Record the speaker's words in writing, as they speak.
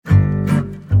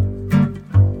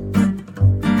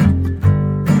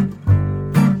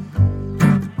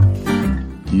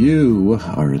You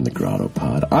are in the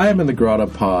GrottoPod. I am in the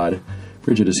GrottoPod.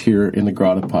 Bridget is here in the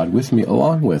GrottoPod with me,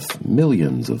 along with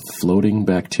millions of floating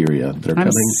bacteria that are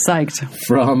coming psyched.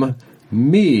 from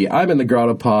me. I'm in the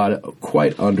GrottoPod,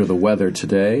 quite under the weather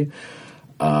today.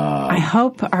 I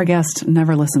hope our guest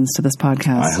never listens to this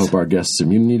podcast. I hope our guest's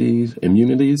immunities,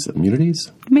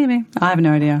 maybe. I have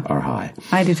no idea. are high.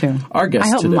 I do too. Our guest I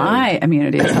hope today, my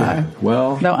immunity is high.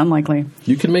 Well, though unlikely.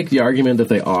 You can make the argument that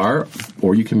they are,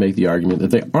 or you can make the argument that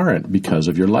they aren't because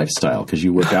of your lifestyle. Because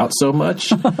you work out so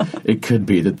much, it could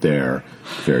be that they're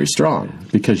very strong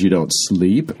because you don't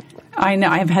sleep. I know.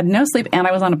 I've had no sleep, and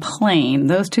I was on a plane.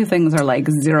 Those two things are like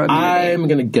zero immunity. I'm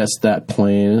going to guess that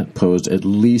plane posed at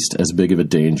least as big of a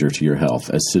danger to your health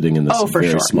as sitting in this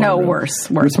very small room. Worse.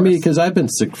 With me, because I've been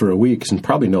sick for a week and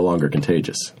probably no longer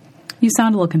contagious. You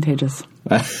sound a little contagious.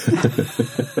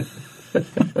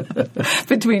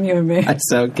 Between you and me. I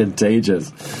sound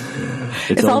contagious.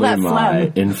 It's all only that my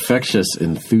phlegm. Infectious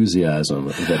enthusiasm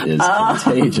that is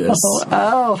contagious.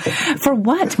 Oh, for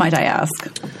what, might I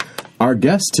ask? Our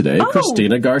guest today,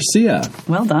 Cristina Garcia.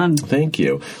 Well done. Thank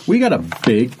you. We got a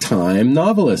big-time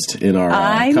novelist in our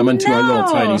coming to our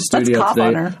little tiny studio Let's cough today.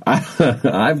 On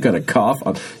her. I've got a cough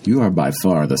on. You are by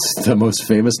far the most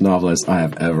famous novelist I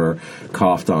have ever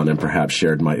coughed on and perhaps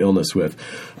shared my illness with.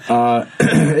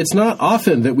 It's not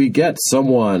often that we get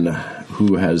someone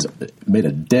who has made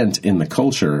a dent in the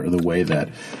culture the way that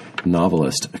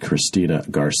novelist Cristina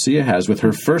Garcia has with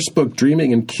her first book,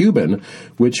 Dreaming in Cuban,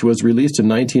 which was released in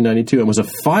 1992 and was a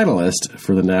finalist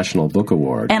for the National Book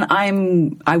Award. And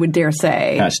I would dare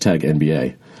say... Hashtag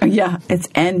NBA. Yeah, it's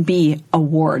NB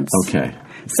Awards. Okay.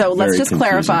 So let's just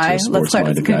clarify. It's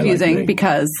confusing like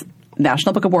because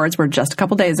National Book Awards were just a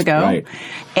couple days ago. Right.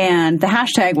 And the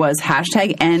hashtag was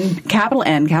hashtag N,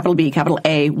 capital B, capital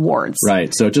A, awards.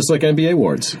 Right. So just like NBA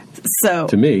awards. So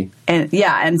to me.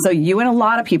 And so you and a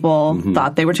lot of people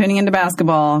thought they were tuning into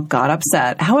basketball, got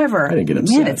upset. However, I didn't get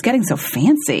upset. Man, it's getting so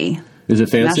fancy. Is it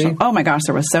fancy? Oh my gosh,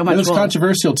 there was so much. It was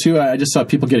controversial too. I just saw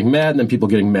people getting mad, and then people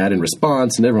getting mad in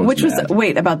response, and everyone was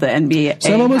mad. About the NBA?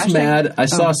 Someone was mad. I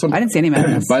saw some. I didn't see any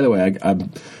madness. By the way,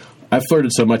 I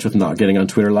flirted so much with not getting on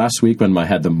Twitter last week when I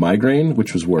had the migraine,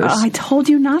 which was worse. I told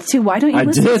you not to. Why don't you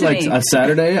listen to me? I did. Like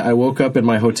Saturday, I woke up in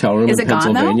my hotel room in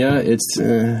Pennsylvania. Gone, it's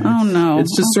oh no,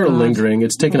 it's just sort of lingering.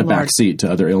 It's taken a back seat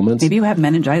to other ailments. Maybe you have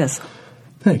meningitis.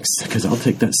 Thanks, because I'll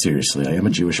take that seriously. I am a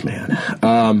Jewish man.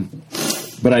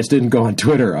 But I just didn't go on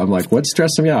Twitter. I'm like, what's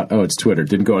stressing me out? Oh, it's Twitter.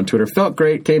 Didn't go on Twitter. Felt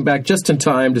great. Came back just in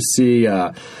time to see...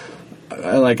 I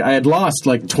had lost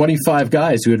 25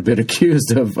 guys who had been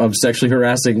accused of sexually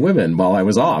harassing women while I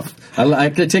was off. I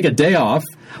could take a day off.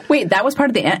 Wait, that was part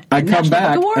of the I come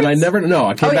back, Book Awards? And I never... No,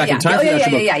 I came back in time for the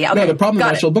National Book... Okay, no, the problem with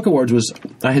the National Book Awards was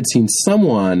I had seen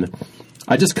someone...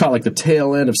 I just caught the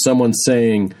tail end of someone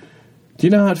saying... Do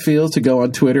you know how it feels to go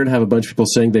on Twitter and have a bunch of people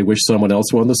saying they wish someone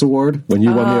else won this award when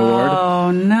you won the award?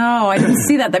 Oh, no. I didn't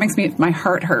see that. That makes my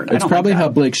heart hurt. It's probably how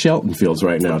Blake Shelton feels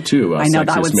right now, too. I know,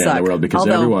 that would man suck. In the world, because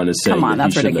everyone is saying that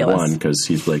he shouldn't have won because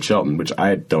he's Blake Shelton, which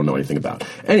I don't know anything about.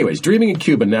 Anyways, Dreaming in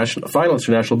Cuba, finalist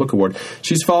for National Book Award.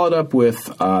 She's followed up with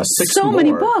 6 more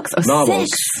many books. Novels.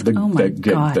 6. My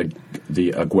God.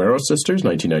 The Aguero Sisters,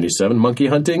 1997, Monkey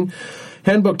Hunting,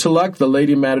 Handbook to Luck, The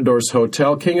Lady Matador's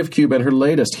Hotel, King of Cuba, and her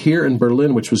latest, Here in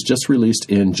Berlin, which was just released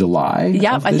in July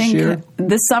of this year.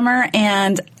 This summer.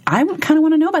 And I kind of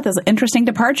want to know about this interesting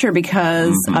departure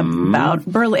because about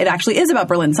Berlin. It actually is about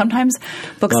Berlin. Sometimes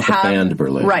books have... the band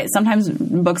Berlin. Right. Sometimes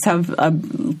books have a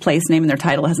place name in their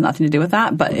title. It has nothing to do with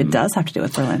that, but it does have to do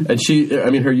with Berlin.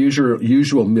 And her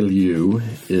usual milieu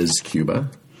is Cuba.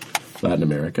 Latin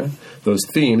America, those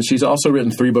themes. She's also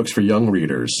written 3 books for young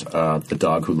readers, The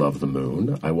Dog Who Loved the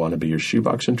Moon, I Want to Be Your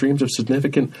Shoebox, and Dreams of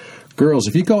Significant Girls.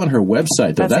 If you go on her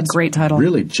website, though, that's a great title.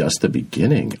 Really just the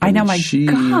beginning. I know, she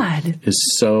God.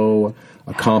 Is so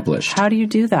accomplished. How do you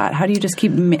do that? How do you just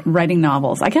keep writing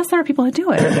novels? I guess there are people who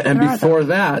do it. And before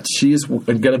that, she's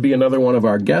going to be another one of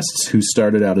our guests who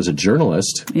started out as a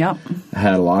journalist. Yep.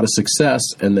 Had a lot of success,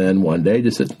 and then one day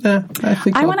just said,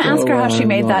 I want to ask her how she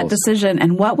made that decision,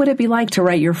 and what would it be like to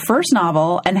write your first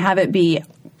novel and have it be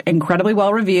incredibly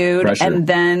well reviewed, and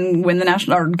then win the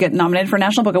national or get nominated for a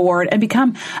National Book Award and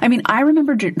become. I mean, I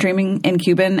remember Dreaming in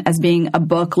Cuban as being a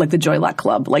book like the Joy Luck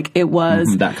Club. Like it was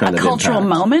a cultural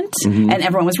moment, and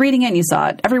everyone was reading it, and you saw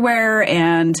it everywhere.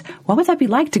 And what would that be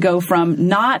like to go from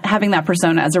not having that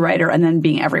persona as a writer and then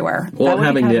being everywhere? Well,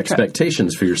 having the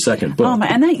expectations for your second book.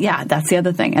 And then, that's the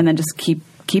other thing. And then just keep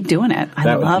keep doing it.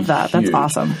 I love that. Huge. That's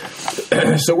awesome.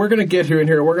 So we're going to get her in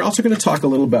here. We're also going to talk a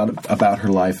little about her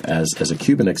life as a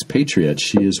Cuban expatriate.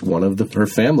 She is her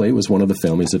family was one of the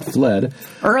families that fled.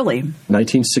 Early.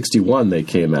 1961 they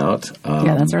came out.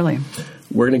 Yeah, that's early.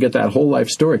 We're going to get that whole life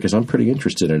story because I'm pretty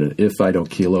interested in it if I don't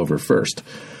keel over first.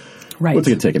 Right. What's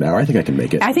it going to take an hour? I think I can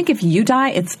make it. I think if you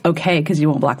die, it's okay because you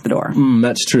won't block the door.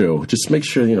 That's true. Just make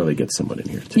sure, they get someone in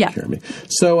here to take care of me.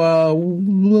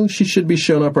 So she should be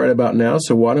showing up right about now.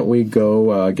 So why don't we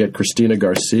go get Cristina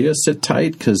Garcia. Sit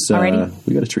tight because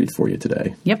we got a treat for you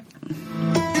today. Yep.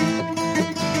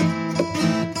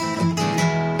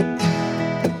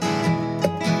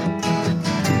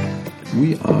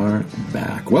 We are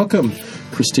back. Welcome,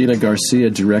 Cristina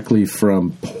Garcia, directly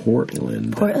from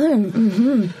Portland.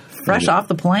 Mm-hmm. Fresh off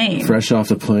the plane. Fresh off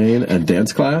the plane and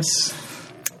dance class?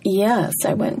 Yes,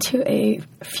 I went to a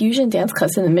fusion dance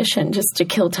class in the Mission just to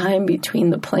kill time between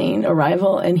the plane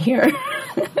arrival and here.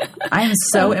 I am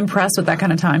so impressed with that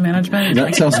kind of time management.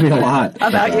 That tells me a lot.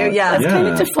 About you, yeah. That's kind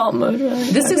of default mode.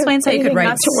 Really. This explains how you could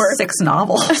write 6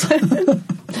 novels.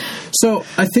 So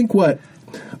I think what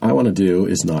I want to do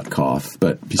is not cough,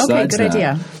 but besides good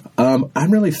idea. I'm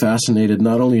really fascinated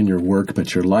not only in your work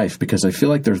but your life because I feel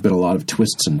like there's been a lot of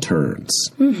twists and turns.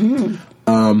 Mm-hmm.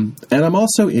 And I'm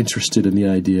also interested in the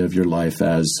idea of your life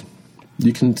as,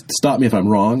 you can stop me if I'm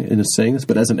wrong in saying this,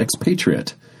 but as an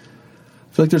expatriate.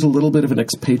 I feel like there's a little bit of an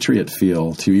expatriate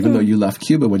feel to you, even though you left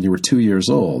Cuba when you were 2 years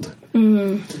old.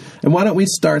 Mm. And why don't we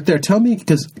start there? Tell me,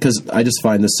 because I just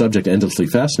find this subject endlessly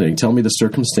fascinating. Tell me the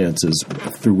circumstances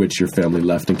through which your family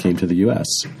left and came to the U.S.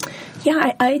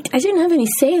 Yeah, I didn't have any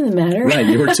say in the matter. Right,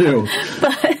 you were too.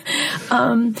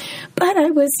 But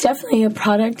I was definitely a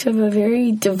product of a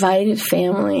very divided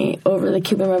family over the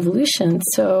Cuban Revolution.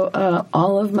 So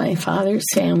all of my father's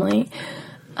family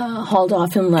hauled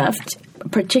off and left,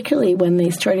 particularly when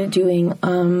they started doing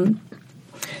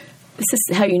this is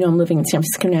how you know I'm living in San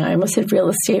Francisco now. I almost said real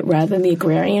estate rather than the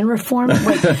agrarian reform.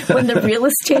 When the real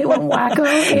estate went wacko,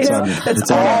 that's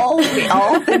all we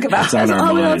all think about. That's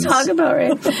all we all talk about,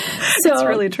 right? So it's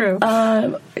really true.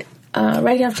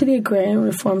 Right after the agrarian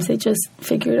reforms, they just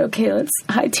figured, okay, let's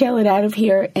hightail it out of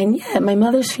here. And my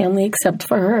mother's family, except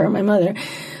for her, my mother,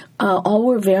 all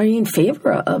were very in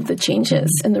favor of the changes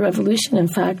in the revolution. In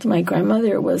fact, my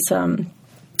grandmother was a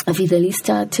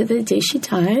Fidelista to the day she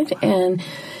died, and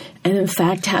in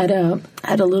fact had a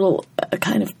little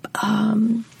kind of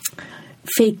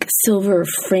fake silver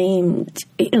framed,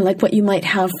 like what you might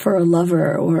have for a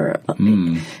lover, or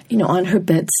on her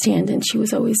bedstand, and she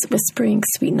was always whispering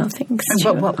sweet nothings.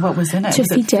 What was in it? To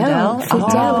Fidel,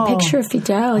 the picture of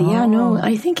Fidel. Yeah, no,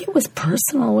 I think it was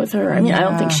personal with her. I mean, I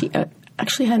don't think she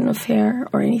actually had an affair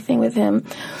or anything with him,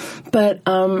 but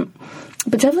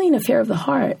definitely an affair of the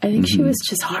heart. I think she was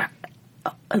just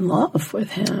in love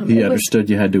with him. He understood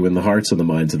you had to win the hearts and the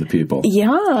minds of the people.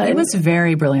 Yeah. He was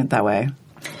very brilliant that way.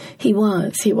 He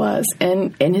was.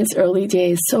 And in his early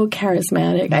days, so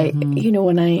charismatic.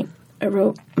 When I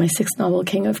wrote my 6th novel,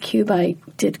 King of Cuba, I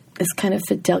did this kind of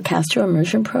Fidel Castro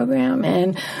immersion program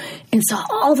and saw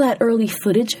all that early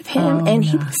footage of him.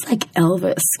 He was like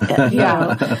Elvis,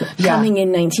 coming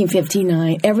in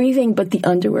 1959. Everything but the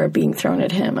underwear being thrown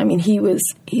at him. I mean, he was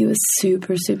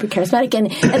super, super charismatic. And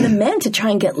the men, to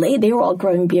try and get laid, they were all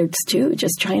growing beards too,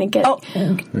 just trying to get... Oh,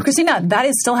 Cristina, that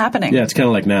is still happening. Yeah, it's kind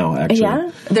of like now, actually.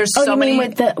 Yeah? There's so many...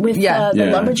 with the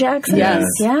lumberjacks? Yes.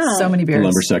 Yeah. So many beards.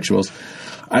 The lumbersexuals.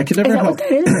 I can never Is that what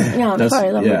that is? Yeah, I'm sorry.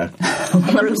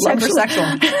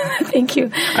 Lumbersexual. Thank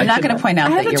you. I'm not going to point out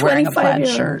that you're wearing a plaid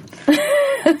shirt.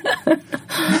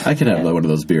 I could have one of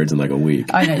those beards in like a week.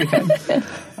 I know you could.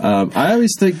 I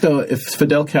always think, though, if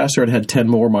Fidel Castro had 10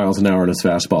 more miles an hour in his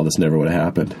fastball, this never would have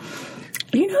happened.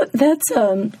 That's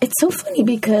it's so funny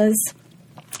because...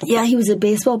 Yeah, he was a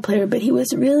baseball player, but he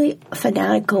was really a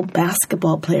fanatical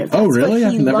basketball player. That's really?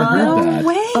 I've never heard that. No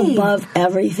way. Above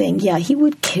everything. Yeah, he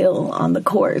would kill on the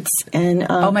courts. And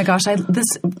oh my gosh, this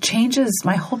changes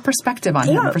my whole perspective on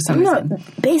him for some reason.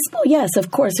 Baseball, yes,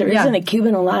 of course. There isn't a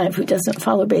Cuban alive who doesn't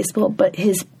follow baseball, but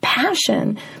his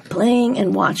passion, playing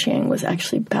and watching, was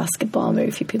actually basketball. Very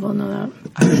few people know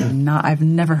that. I've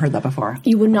never heard that before.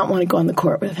 You would not want to go on the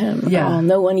court with him at all.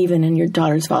 No one, even in your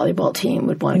daughter's volleyball team,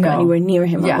 would want to go anywhere near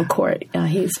him on the court.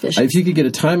 He's vicious. If you could get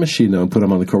a time machine, though, and put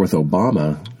him on the court with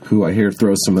Obama, who I hear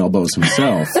throws some elbows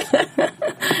himself.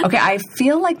 Okay, I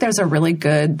feel like there's a really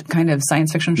good kind of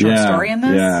science fiction short story in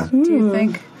this. Yeah. Do you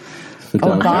think?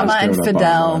 Obama and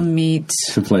Fidel meet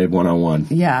to play one-on-one.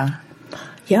 Yeah.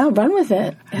 Yeah, run with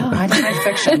it. Yeah. I don't write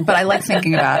fiction, but I like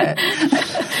thinking about it.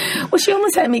 Well, she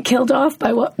almost had me killed off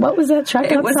by what was that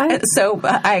truck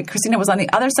outside? Cristina was on the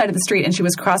other side of the street, and she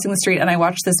was crossing the street, and I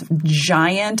watched this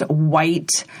giant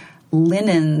white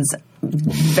linens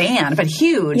van, but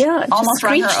huge, almost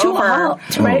run her over.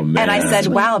 And I said,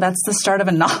 wow, that's the start of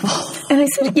a novel. And I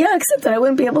said, yeah, except that I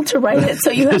wouldn't be able to write it.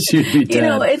 So you have to,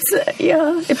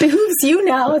 it behooves you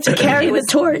now to carry the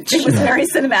torch. It was very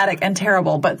cinematic and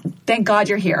terrible, but thank God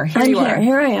you're here.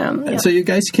 Here I am. And so you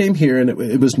guys came here, and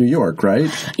it was New York, right?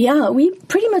 Yeah, we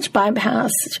pretty much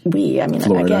bypassed,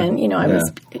 Florida. Again, I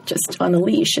was just on a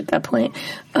leash at that point.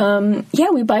 We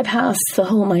bypassed the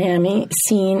whole Miami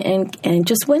scene and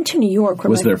just went to New York.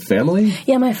 Was there family?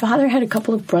 Yeah, my father had a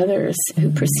couple of brothers who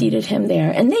preceded him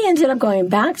there, and they ended up going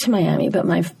back to Miami, but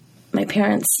my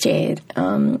parents stayed.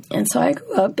 And so I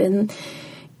grew up in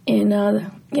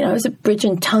I was a bridge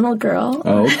and tunnel girl.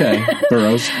 Oh, okay.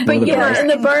 Boroughs. But in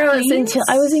the boroughs until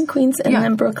I was in Queens and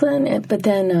then Brooklyn, but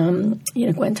then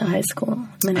went to high school,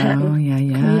 Manhattan. Oh, yeah.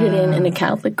 Commuted in a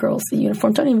Catholic girls'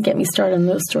 uniform. Don't even get me started on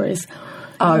those stories.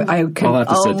 I'll have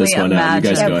to sit this one out. You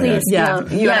guys go ahead.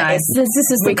 You and I. This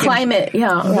is the climate.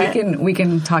 Yeah, right. We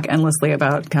can talk endlessly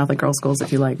about Catholic girls' schools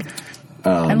if you like.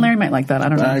 And Larry might like that. I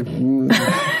don't know.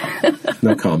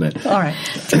 No comment. All right.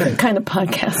 Different kind of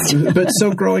podcast. But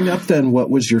so growing up then,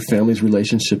 what was your family's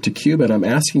relationship to Cuba? And I'm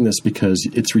asking this because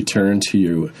it's returned to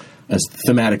you as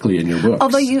thematically in your books.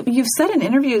 Although you've said in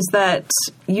interviews that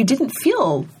you didn't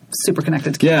feel super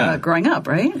connected to Cuba growing up,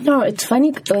 right? No, it's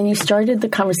funny. When you started the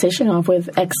conversation off with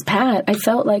expat, I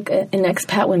felt like an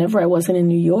expat whenever I wasn't in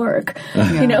New York.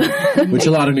 Which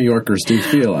a lot of New Yorkers do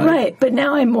feel like. Right, but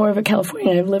now I'm more of a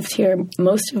Californian. I've lived here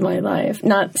most of my life.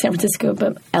 Not San Francisco,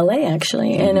 but L.A.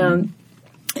 actually. And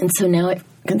so now I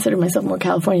consider myself more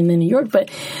Californian than New York. But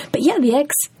yeah, the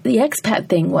expat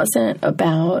thing wasn't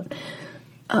about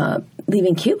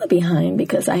leaving Cuba behind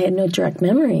because I had no direct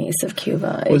memories of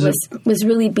Cuba. It was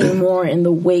really being more in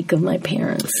the wake of my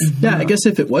parents. Yeah, I guess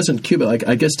if it wasn't Cuba,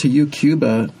 I guess to you,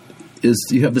 Cuba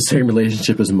you have the same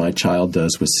relationship as my child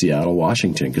does with Seattle,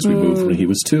 Washington, because we moved when he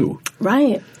was 2.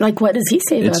 Right. Like, what does he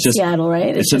say about Seattle,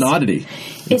 right? It's an oddity.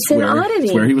 It's an oddity.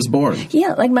 It's where he was born.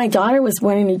 Yeah, like my daughter was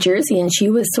born in New Jersey, and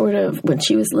she was sort of, when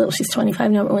she was little, she's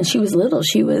 25 now, but when she was little,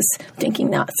 she was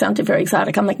thinking, it sounded very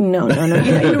exotic. I'm like, no.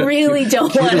 You really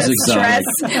don't want to stress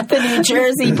the New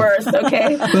Jersey birth,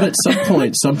 okay? But at some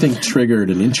point, something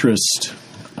triggered an interest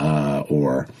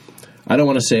or... I don't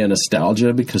want to say a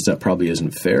nostalgia because that probably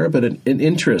isn't fair, but an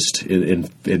interest in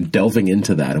delving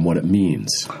into that and what it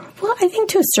means. Well, I think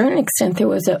to a certain extent there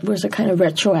was a kind of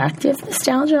retroactive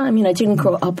nostalgia. I mean, I didn't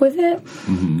grow up with it,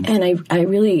 and I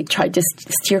really tried to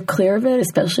steer clear of it,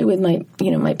 especially with my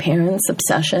parents'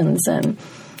 obsessions and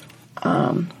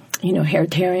hair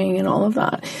tearing and all of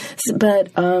that.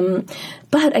 But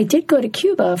I did go to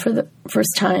Cuba for the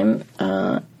first time.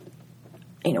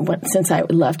 Since I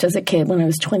left as a kid when I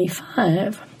was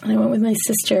 25, and I went with my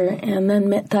sister and then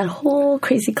met that whole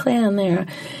crazy clan there.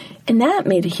 And that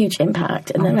made a huge impact.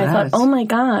 And then I thought, oh my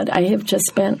God, I have just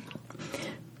spent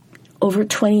over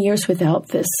 20 years without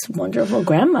this wonderful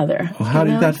grandmother. Well, how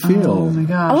did that feel? Oh my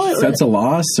gosh. Sense of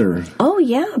loss or? Oh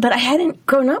yeah, but I hadn't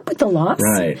grown up with the loss.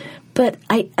 Right. But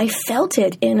I felt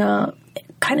it in a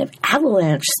kind of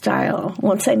avalanche style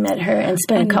once I met her and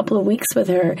spent a couple of weeks with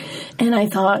her. And I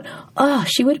thought,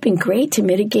 she would have been great to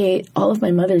mitigate all of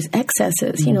my mother's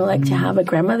excesses, like to have a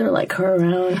grandmother like her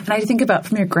around. And I think about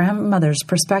from your grandmother's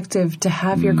perspective, to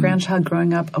have your grandchild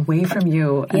growing up away from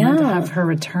you and then to have her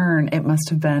return, it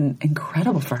must have been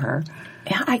incredible for her.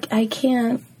 Yeah, I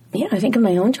can't. Yeah, I think of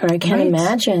my own daughter. I can't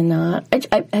imagine.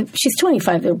 She's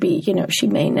 25. There'll be, she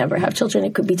may never have children.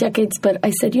 It could be decades. But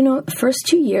I said, the first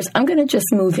 2 years, I'm going to just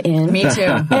move in. Me too.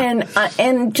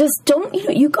 And just don't,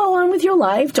 you go on with your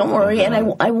life. Don't worry. And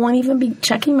I won't even be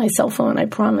checking my cell phone. I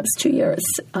promise. 2 years.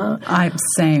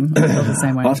 Same. I feel the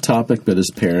same way. Off topic, but as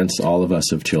parents, all of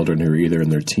us have children who are either in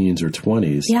their teens or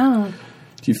 20s. Yeah.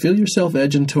 Do you feel yourself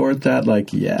edging toward that?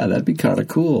 Like, yeah, that'd be kind of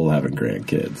cool having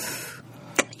grandkids.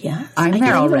 Yeah, I'm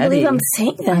there already. I can't believe I'm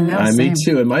saying that. I know, me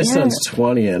too. And my son's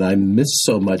 20, and I miss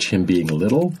so much him being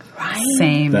little. Right.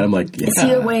 Same. That I'm like, yeah. Is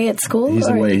he away at school? He's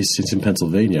away. He's in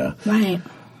Pennsylvania. Right.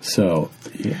 So,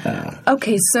 yeah.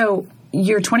 Okay, so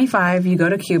you're 25. You go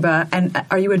to Cuba, and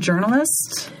are you a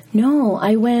journalist? No,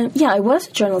 I went. Yeah, I was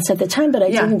a journalist at the time, but I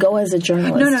didn't go as a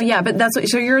journalist. No, but that's what.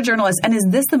 So you're a journalist, and is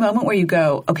this the moment where you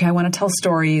go, okay, I want to tell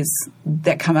stories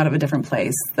that come out of a different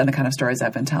place than the kind of stories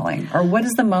I've been telling, or what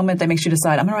is the moment that makes you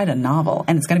decide I'm going to write a novel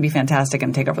and it's going to be fantastic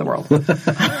and take over the world?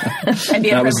 And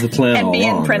be that was the plan all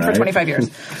along, in print right? for 25 years.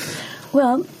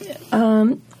 Well,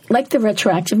 like the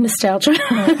retroactive nostalgia.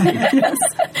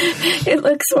 It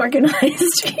looks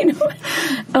organized,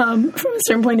 from a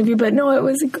certain point of view. But no, it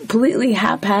was a completely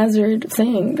haphazard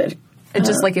thing that. It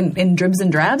just like in dribs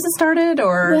and drabs it started,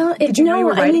 or well,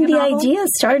 the idea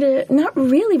started not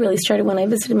really started when I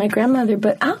visited my grandmother,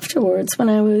 but afterwards when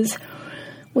I was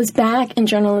back in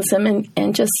journalism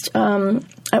and just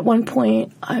at one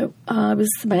point I was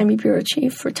the Miami bureau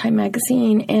chief for Time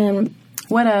magazine and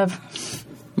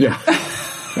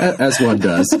as one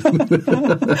does.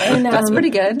 And, that's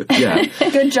pretty good. Yeah,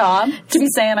 good job to be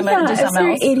saying I'm going to do something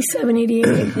else. 87,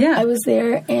 88. Yeah, I was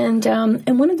there, and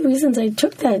one of the reasons I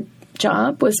took that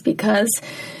job was because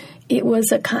it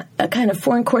was a kind of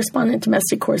foreign correspondent,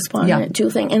 domestic correspondent dual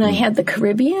thing. And I had the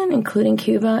Caribbean, including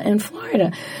Cuba and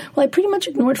Florida. Well, I pretty much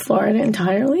ignored Florida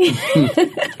entirely.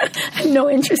 I had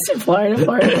no interest in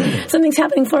Florida. Something's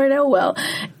happening in Florida, oh well.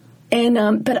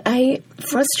 And but I,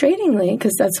 frustratingly,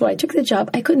 because that's why I took the job,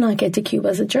 I could not get to Cuba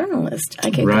as a journalist.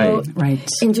 I could go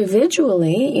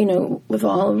individually, with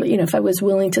all, if I was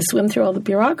willing to swim through all the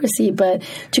bureaucracy, but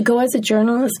to go as a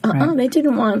journalist, they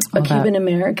didn't want a Cuban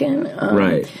American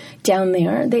down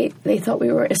there. They thought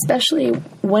we were, especially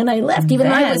when I left, even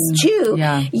though I was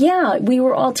Jew, we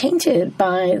were all tainted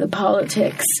by the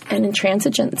politics and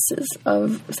intransigences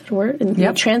of, is that a word?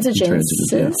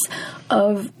 Intransigences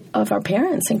of our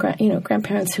parents and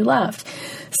grandparents who left.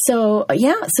 So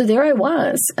so there I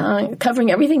was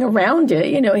covering everything around it,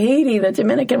 Haiti, the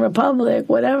Dominican Republic,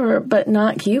 whatever, but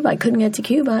not Cuba. I couldn't get to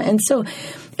Cuba. And so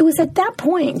it was at that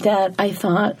point that I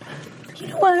thought, you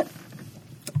know what?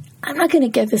 I'm not going to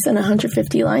get this in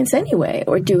 150 lines anyway,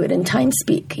 or do it in time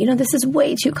speak. This is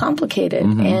way too complicated.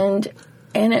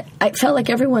 And I felt like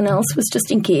everyone else was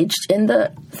just engaged in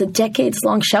the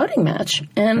decades-long shouting match,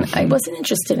 and I wasn't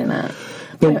interested in that.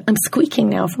 I'm squeaking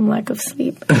now from lack of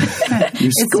sleep.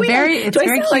 It's very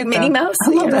sound like Minnie Mouse? I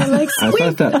love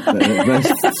that. I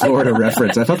thought that Florida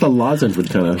reference. I thought the lozenge would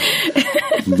kind of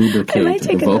lubricate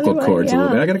the vocal cords a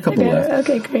little bit. I got a couple left.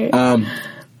 Okay, great.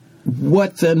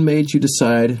 What then made you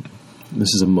decide?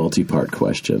 This is a multi-part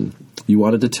question. You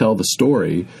wanted to tell the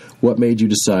story. What made you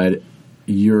decide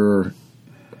you're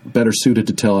better suited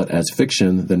to tell it as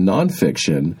fiction than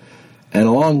nonfiction? And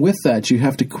along with that, you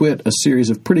have to quit a series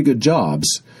of pretty good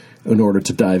jobs in order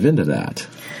to dive into that.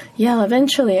 Yeah,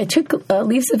 eventually. I took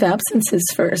leaves of absences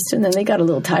first, and then they got a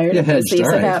little tired of those leaves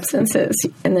of absences.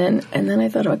 And then I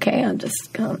thought, okay,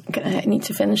 I need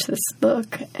to finish this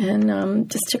book, and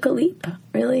just took a leap,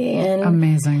 really. And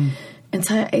amazing. And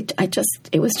so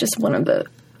it was just one of the.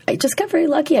 I just got very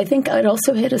lucky. I think I'd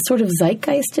also hit a sort of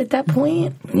zeitgeist at that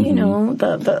point.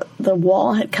 The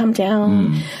wall had come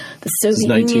down. The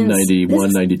Soviet Union.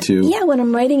 1991, 92. Yeah, when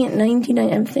I'm writing it in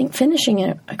 99, I'm finishing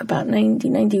it like about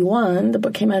 91. The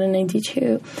book came out in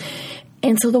 92.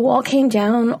 And so the wall came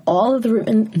down. All of the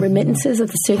remittances that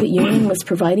the Soviet Union was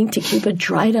providing to Cuba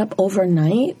dried up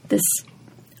overnight. This,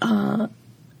 what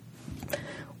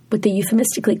they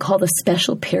euphemistically call the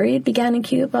special period, began in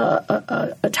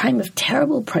Cuba, a time of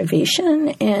terrible privation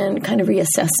and kind of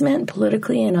reassessment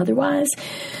politically and otherwise.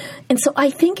 And so I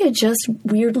think it just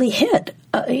weirdly hit,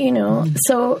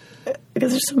 so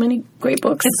because there's so many great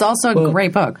books. It's also a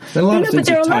great book. There are a lot of things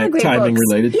there are a lot of great timing books.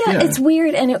 Related. Yeah, it's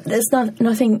weird, and there's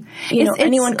nothing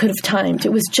anyone could have timed.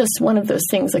 It was just one of those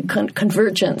things, like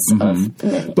convergence of.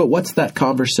 But what's that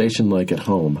conversation like at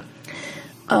home?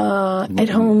 At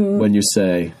home, when you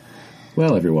say,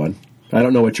 "Well, everyone." I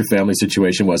don't know what your family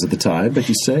situation was at the time, but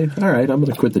you say, all right, I'm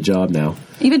going to quit the job now.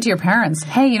 Even to your parents.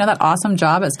 Hey, that awesome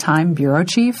job as Time bureau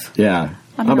chief? Yeah,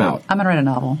 I'm out. I'm going to write a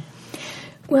novel.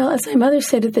 Well, as my mother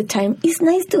said at the time, it's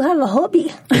nice to have a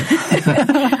hobby.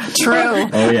 True.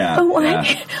 Oh, yeah. But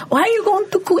why are you going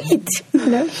to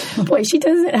quit? Boy, she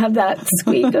doesn't have that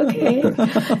squeak, okay?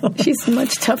 She's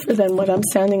much tougher than what I'm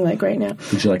sounding like right now.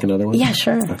 Would you like another one? Yeah,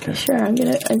 sure. Okay. Sure. I'm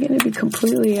gonna be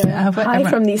completely high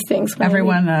from these things.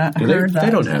 Everyone heard that.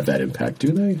 They don't have that impact,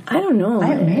 do they? I don't know.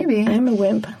 Maybe. I'm a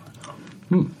wimp.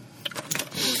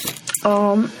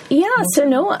 So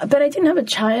no, but I didn't have a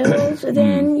child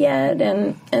then yet,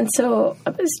 and so I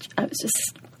was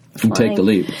just flying. Take the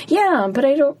leap. Yeah, but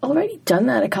I'd already done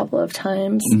that a couple of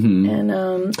times,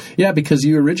 and yeah, because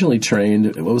you originally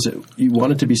trained. What was it? You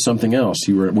wanted to be something else.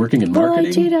 You were working in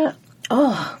marketing. Well, I did.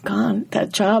 Oh, God,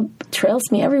 that job trails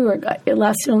me everywhere. It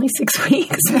lasted only 6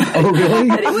 weeks. Oh, really?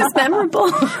 But it was memorable.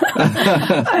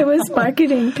 I was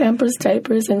marketing Pampers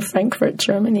diapers in Frankfurt,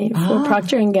 Germany for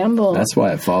Procter & Gamble. That's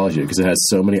why I followed you, because it has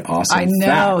so many awesome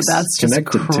facts that's just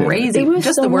connected crazy. to it.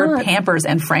 Just the word Pampers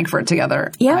and Frankfurt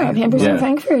together. Yeah, Pampers and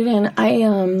Frankfurt.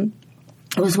 And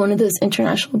it was one of those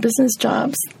international business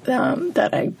jobs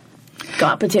that I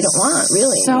got but didn't want,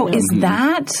 really. So is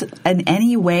that in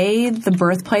any way the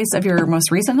birthplace of your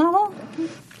most recent novel?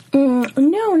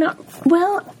 No, not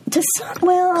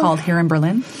Called Here in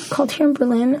Berlin. Called Here in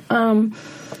Berlin.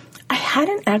 I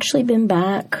hadn't actually been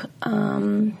back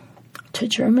to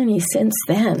Germany since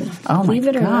then. Oh my believe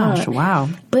it or gosh! not. Wow.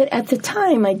 But at the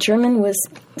time, my German was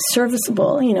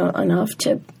serviceable, enough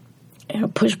to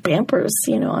push bumpers,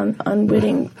 on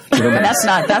unwitting. That's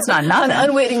not nothing. On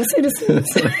unwitting citizens.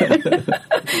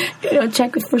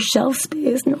 Check for shelf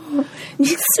space. No,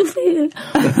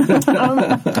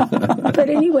 but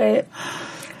anyway,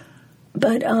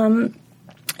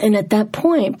 and by that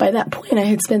point, I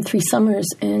had spent 3 summers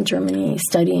in Germany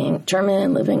studying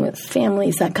German, living with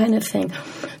families, that kind of thing.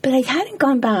 But I hadn't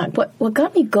gone back. What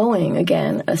got me going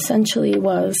again, essentially,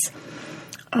 was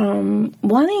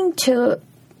wanting to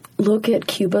look at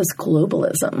Cuba's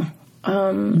globalism.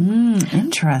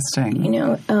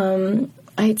 Interesting.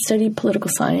 I had studied political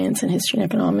science and history and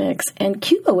economics, and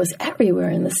Cuba was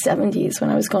everywhere in the 70s when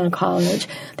I was going to college.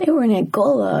 They were in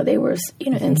Angola. They were,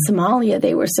 in Somalia.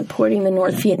 They were supporting the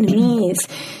North Vietnamese.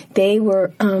 They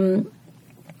were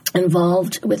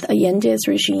involved with Allende's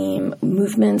regime,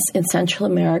 movements in Central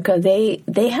America. They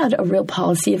had a real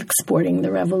policy of exporting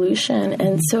the revolution,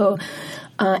 and so.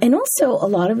 And also, a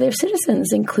lot of their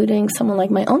citizens, including someone like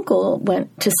my uncle,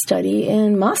 went to study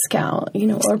in Moscow,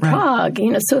 or Prague.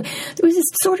 So there was this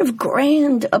sort of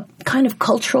grand kind of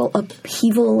cultural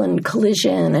upheaval and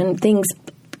collision and things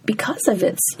because of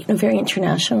its very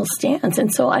international stance.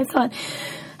 And so I thought,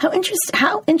 how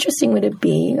interesting would it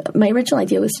be? My original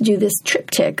idea was to do this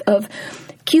triptych of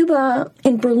Cuba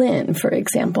in Berlin, for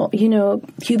example, Cuba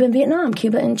in Vietnam,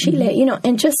 Cuba in Chile,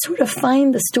 and just sort of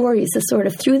find the stories,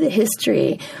 through the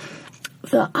history,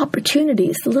 the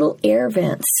opportunities, the little air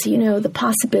vents, the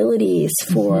possibilities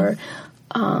for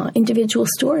individual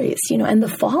stories, and the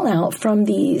fallout from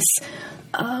these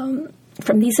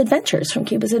adventures, from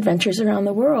Cuba's adventures around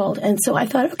the world. And so I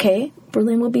thought, okay,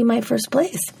 Berlin will be my first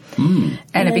place. And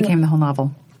it became the whole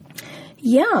novel.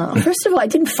 Yeah. First of all, I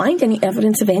didn't find any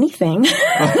evidence of anything.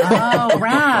 Oh,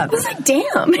 rats. I was like, damn.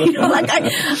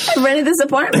 I rented this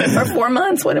apartment for 4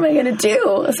 months. What am I going to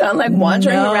do? So I'm like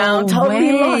wandering around,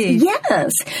 totally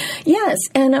lost. Yes.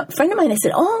 And a friend of mine, I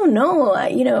said, oh, no,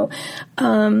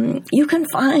 you can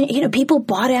find, people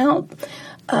bought out,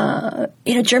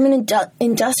 German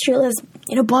industrialists,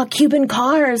 bought Cuban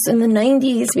cars in the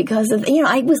 90s because of,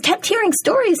 I kept hearing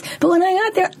stories, but when I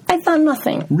got there, I found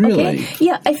nothing. Really? Okay?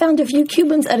 Yeah, I found a few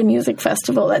Cubans at a music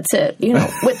festival, that's it,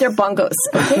 with their bongos,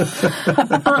 okay?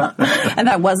 And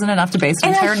that wasn't enough to base an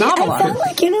entire novel on. I felt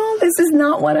like, this is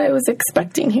not what I was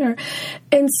expecting here.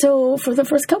 And so for the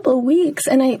first couple of weeks,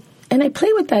 and I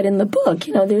play with that in the book,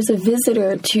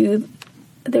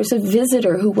 there's a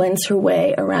visitor who wends her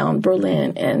way around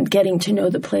Berlin and getting to know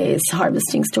the place,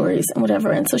 harvesting stories and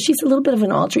whatever. And so she's a little bit of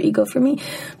an alter ego for me.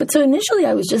 But so initially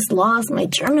I was just lost. My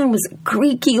German was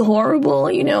Greeky horrible,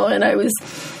 and I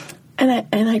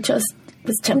just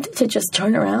was tempted to just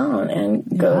turn around and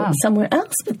go somewhere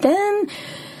else. But then,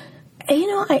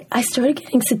 I started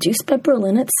getting seduced by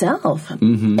Berlin itself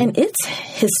and its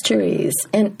histories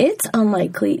and its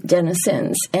unlikely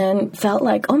denizens, and felt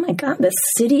like, oh my God, the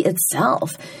city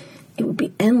itself, it would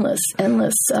be endless.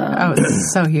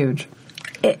 It's so huge.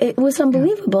 It was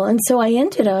unbelievable. And so I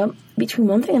ended up, between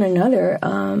one thing and another,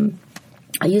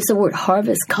 I use the word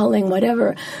harvest, culling,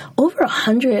 whatever, over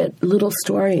 100 little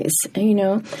stories,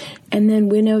 and then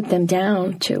winnowed them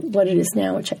down to what it is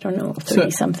now, which I don't know,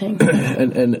 30-something.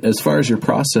 And as far as your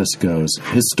process goes,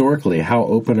 historically, how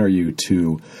open are you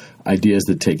to ideas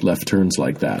that take left turns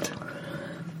like that?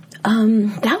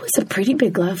 That was a pretty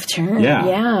big left turn.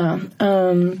 Yeah.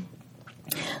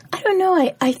 I don't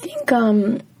know. I think...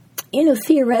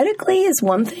 theoretically is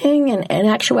one thing, and in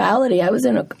actuality, I was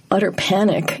in utter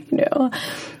panic,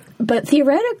 But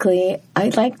theoretically,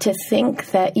 I'd like to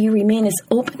think that you remain as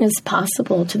open as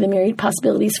possible to the myriad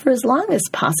possibilities for as long as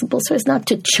possible, so as not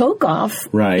to choke off,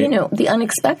 the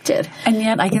unexpected. And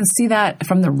yet I can see that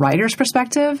from the writer's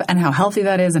perspective and how healthy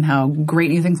that is and how great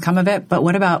new things come of it. But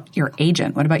what about your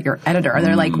agent? What about your editor?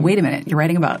 They're like, wait a minute, you're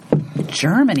writing about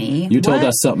Germany. You told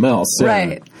us something else. Yeah.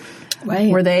 Right.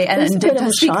 Right. Were they? And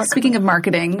speaking of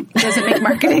marketing, does it make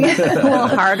marketing a little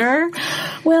harder?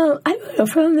 Well, I don't know.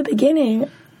 From the beginning,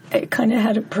 I kind of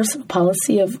had a personal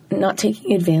policy of not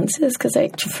taking advances because,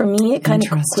 for me, it kind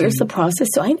of clears the process.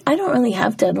 So I don't really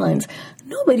have deadlines.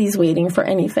 Nobody's waiting for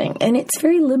anything, and it's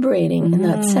very liberating in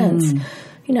that sense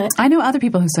I know other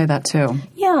people who say that too.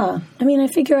 Yeah. I mean, I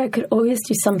figure I could always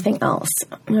do something else,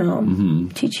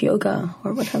 teach yoga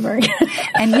or whatever.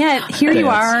 And yet, here you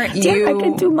are. You I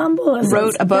could do mumble lessons.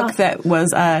 Wrote a book that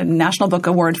was a National Book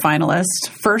Award finalist,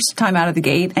 first time out of the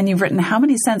gate, and you've written how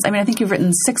many since? I mean, I think you've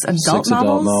written 6 adult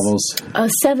novels.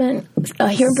 7.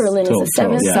 Here in Berlin is a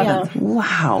 7th. Yeah.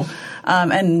 Wow.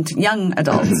 And young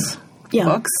adults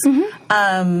books.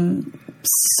 Mm-hmm.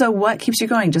 So what keeps you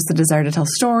going? Just the desire to tell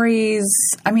stories?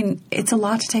 I mean, it's a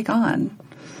lot to take on.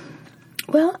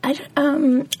 Well, I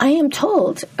am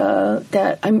told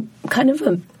that I'm kind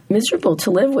of miserable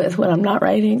to live with when I'm not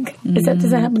writing. Does that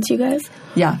happen to you guys?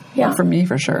 Yeah. For me,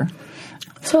 for sure.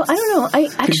 So I don't know. I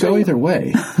actually could go either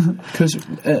way,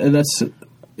 and that's an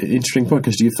interesting point.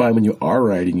 Because do you find when you are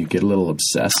writing, you get a little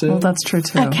obsessive? Well, that's true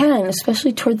too. I can,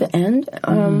 especially toward the end.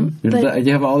 But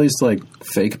you have all these like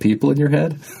fake people in your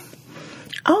head.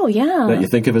 Oh, yeah. That you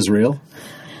think of as real?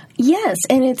 Yes,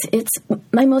 and it's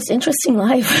my most interesting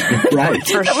life. Right.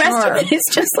 For the rest of it is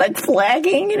just like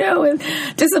flagging, with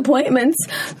disappointments.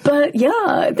 But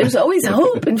yeah, there's always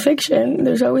hope in fiction.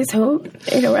 There's always hope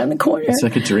around the corner. It's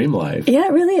like a dream life. Yeah,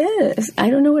 it really is. I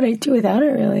don't know what I'd do without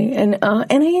it, really. And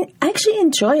I actually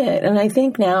enjoy it. And I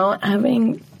think now,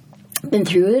 having been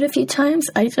through it a few times,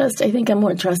 I think I'm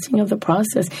more trusting of the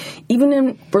process. Even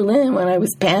in Berlin, when I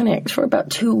was panicked for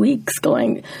about 2 weeks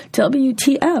going,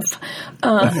 WTF.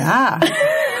 Yeah.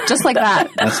 Just like that.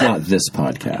 That's not this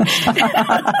podcast.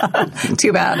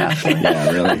 Too bad, actually. Yeah,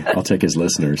 really. I'll take his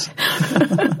listeners.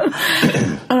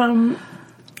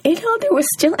 There was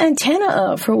still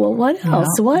antenna for, well, what else?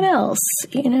 Yeah. What else?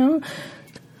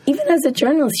 Even as a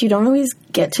journalist, you don't always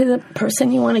get to the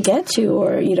person you want to get to,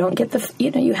 or you don't get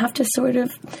you have to sort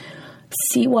of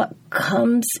see what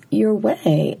comes your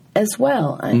way as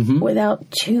well, without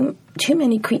too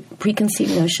many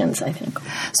preconceived notions, I think.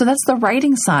 So that's the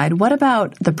writing side. What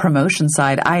about the promotion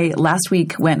side? I last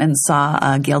week went and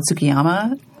saw Gail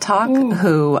Tsukiyama talk,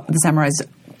 who The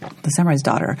Samurai's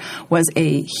Daughter was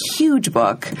a huge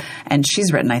book, and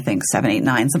she's written, I think, 7, 8,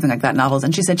 9, something like that, novels.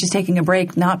 And she said she's taking a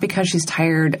break, not because she's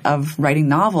tired of writing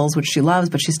novels, which she loves,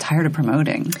 but she's tired of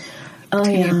promoting. Oh,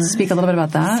 Can you speak a little bit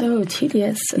about that? So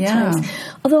tedious at times.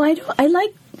 Although I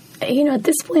like, at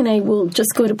this point, I will just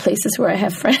go to places where I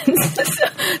have friends.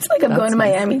 It's like I'm going to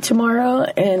Miami tomorrow,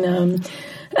 and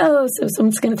so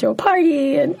someone's going to throw a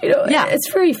party, and it's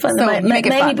very fun. So the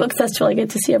Miami Book Festival, I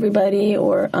get to see everybody,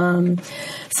 or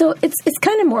so it's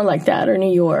kind of more like that, or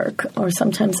New York, or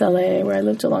sometimes LA, where I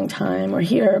lived a long time, or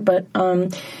here. But I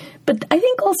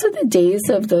think also the days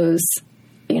of those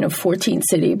 14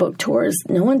 city book tours,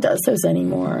 no one does those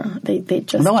anymore. They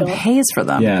just no one pays for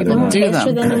them. Yeah, no one pays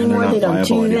for them anymore. They don't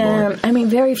do anymore. them. I mean,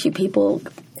 very few people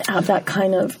have that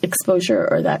kind of exposure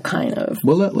or that kind of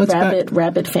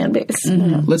rabid fan base.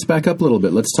 Mm-hmm. Let's back up a little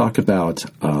bit. Let's talk about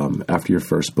after your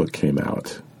first book came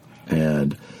out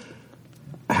and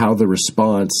how the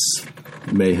response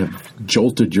may have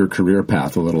jolted your career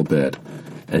path a little bit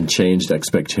and changed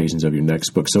expectations of your next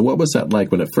book. So what was that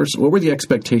like when what were the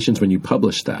expectations when you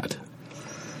published that?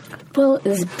 Well, it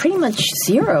was pretty much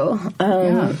zero.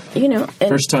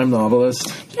 First-time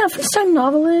novelist? Yeah, first-time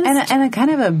novelist. And a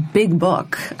kind of a big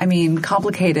book. I mean,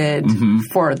 complicated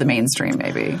for the mainstream,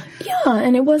 maybe. Yeah,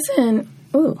 and it wasn't...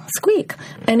 Ooh, squeak.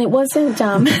 And it wasn't,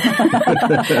 I'm talking,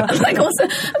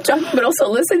 but also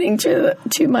listening to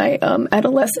my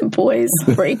adolescent boys'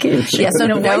 breakage. Yes,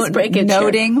 voice breakage.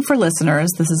 Noting for listeners,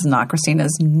 this is not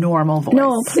Christina's normal voice.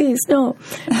 No, please, no.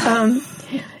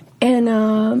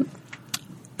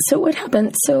 So what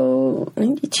happened? So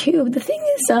 92. The thing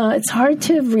is, it's hard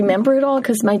to remember it all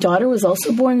because my daughter was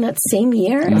also born that same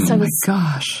year. So I was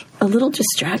a little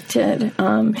distracted.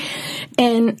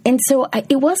 And so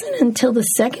it wasn't until the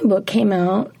second book came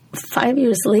out 5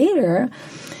 years later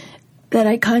that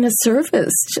I kind of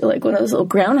surfaced, like one of those little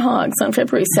groundhogs on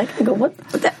February 2nd and go, what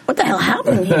the hell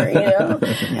happened here,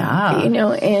 Yeah.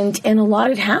 And a lot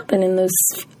had happened in those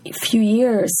few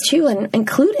years, too, and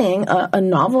including a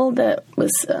novel that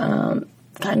was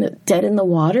kind of dead in the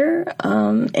water.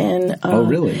 Oh,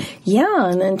 really? Yeah,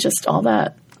 and then just all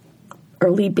that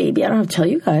early baby. I don't have to tell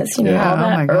you guys, all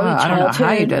that early childhood. I don't know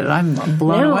how you did it. I'm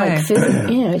blown away.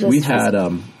 We had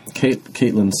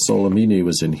Caitlin Solomini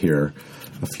was in here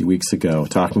a few weeks ago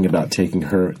talking about taking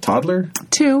her toddler?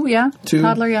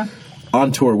 Toddler, yeah.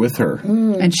 On tour with her.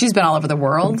 And she's been all over the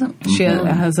world. She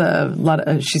has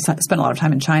she spent a lot of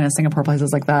time in China, Singapore, places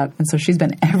like that. And so she's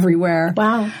been everywhere.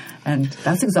 Wow. And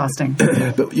that's exhausting.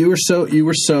 But you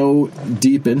were so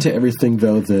deep into everything,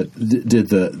 though, that did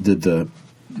the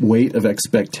weight of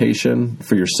expectation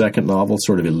for your second novel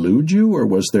sort of elude you, or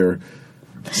was there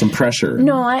some pressure?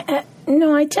 No,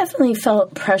 I definitely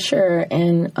felt pressure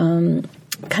and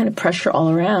kind of pressure all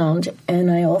around.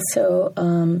 And I also,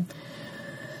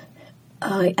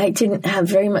 I didn't have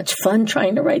very much fun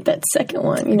trying to write that second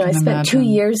one. I spent 2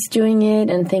 years doing it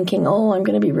and thinking, I'm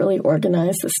going to be really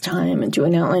organized this time and do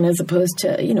an outline as opposed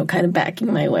to, kind of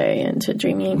backing my way into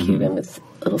Dreaming in Cuban with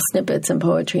little snippets and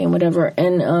poetry and whatever.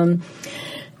 And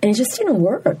it just didn't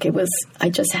work. I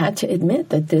just had to admit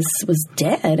that this was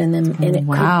dead. And then,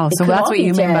 so that's what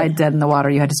you mean by dead in the water.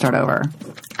 You had to start over.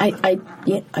 I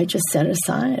just set it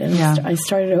aside and I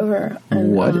started over.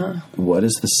 And, what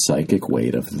is the psychic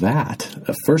weight of that?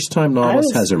 A first-time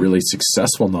novelist has a really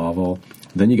successful novel.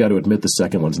 Then you got to admit the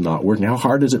second one's not working. How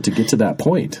hard is it to get to that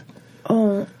point?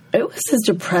 Oh, it was as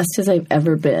depressed as I've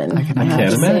ever been. I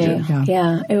can't imagine.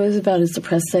 Yeah, it was about as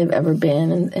depressed as I've ever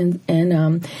been.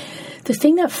 And the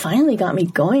thing that finally got me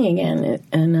going again,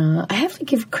 and I have to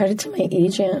give credit to my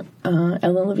agent,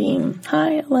 Ellen Levine.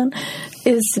 Hi, Ellen.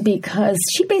 Is because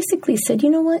she basically said, you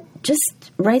know what,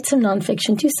 just write some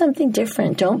nonfiction, do something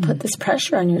different. Don't put this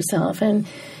pressure on yourself. And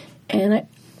I,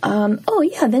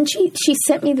 then she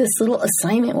sent me this little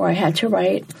assignment where I had to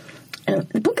write. And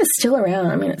the book is still around.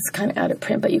 I mean, it's kind of out of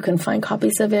print, but you can find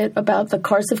copies of it about the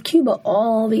cars of Cuba,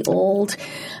 all the old.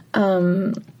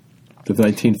 The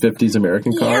 1950s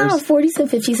American cars? Yeah, 40s and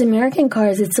 50s American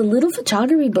cars. It's a little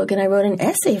photography book, and I wrote an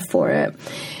essay for it.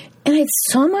 And I had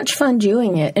so much fun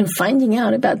doing it and finding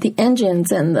out about the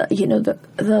engines and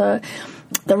the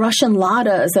Russian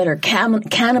Ladas that are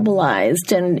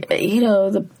cannibalized and,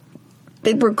 the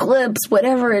paper clips,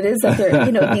 whatever it is that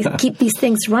they're, keep these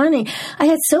things running. I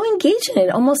had so engaged in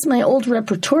it. Almost my old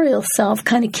repertorial self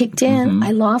kind of kicked in. Mm-hmm. I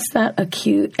lost that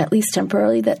acute, at least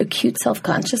temporarily, that acute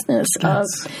self-consciousness of...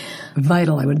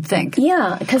 Vital, I would think.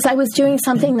 Yeah, because I was doing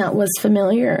something that was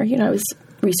familiar. I was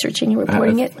researching and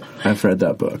reporting it. I've read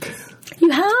that book. You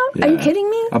have? Yeah. Are you kidding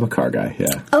me? I'm a car guy,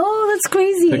 yeah. Oh, that's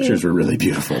crazy. Pictures were really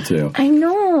beautiful, too. I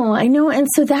know. And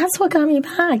so that's what got me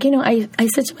back. I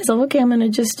said to myself, okay, I'm going to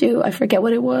just do, I forget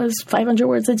what it was, 500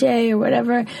 words a day or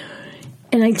whatever.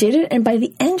 And I did it. And by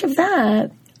the end of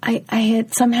that, I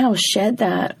had somehow shed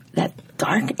that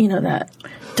dark, that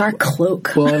dark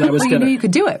cloak. Well, and you knew you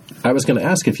could do it. I was going to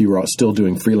ask if you were still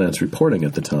doing freelance reporting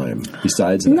at the time,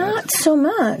 besides that. Not so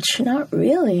much. Not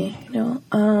really,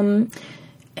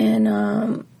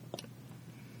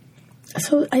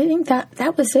 So I think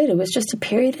that was it. It was just a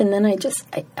period, and then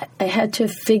I had to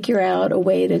figure out a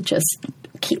way to just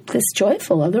keep this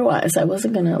joyful. Otherwise, I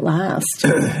wasn't going to last.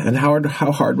 And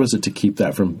how hard was it to keep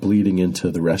that from bleeding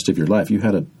into the rest of your life? You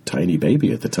had a tiny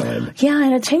baby at the time. Yeah, I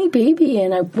had a tiny baby,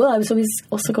 and I was always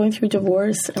also going through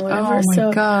divorce and whatever. Oh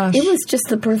my gosh. It was just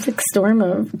the perfect storm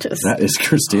of just that is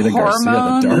Cristina hormones.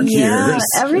 Garcia, the dark years.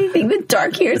 Everything. The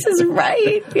dark years is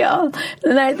right. Yeah.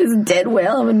 And I had this dead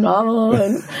whale of a novel,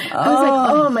 and I was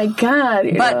like, oh my God.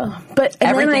 But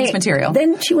everything's material.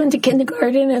 Then she went to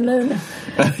kindergarten, and then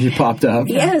you popped up.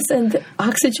 Yes, and the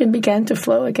oxygen began to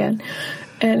flow again.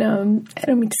 And I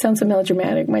don't mean to sound so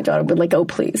melodramatic. My daughter would like, oh,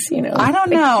 please, I don't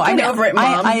know. Get over it,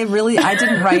 Mom. I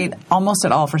didn't write almost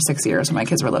at all for 6 years when my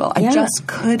kids were little. I just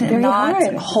could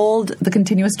not hold the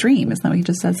continuous dream. Isn't that what you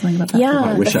just said? Something about that? Yeah,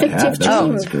 I wish I had. That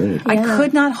sounds great. I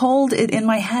could not hold it in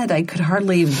my head. I could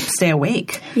hardly stay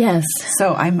awake. Yes.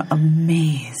 So I'm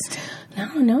amazed.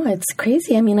 No, it's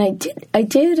crazy. I mean, I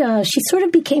did, she sort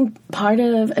of became part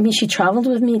of, she traveled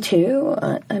with me too.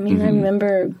 I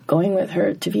remember going with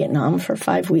her to Vietnam for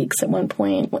 5 weeks at one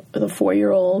point with a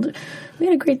 4-year-old. We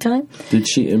had a great time. Did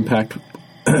she impact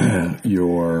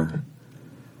your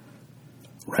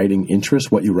writing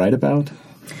interest, what you write about?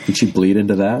 Did she bleed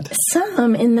into that?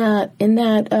 Some in that,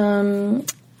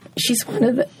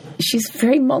 she's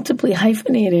very multiply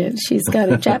hyphenated. She's got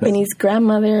a Japanese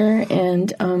grandmother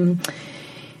and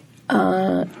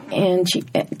she,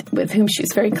 with whom she's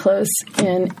very close,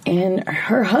 and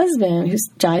her husband, who's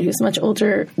died, who's much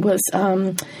older, was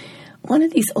one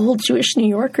of these old Jewish New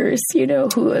Yorkers,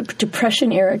 who a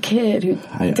Depression-era kid who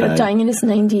ended up dying in his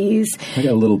 90s. I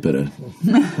know a little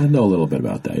bit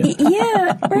about that, yeah. Yeah,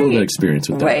 right. A little bit of experience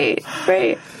with that.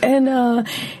 Right. And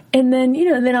then,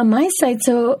 then on my side,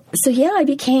 so yeah, I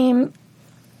became,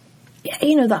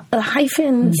 the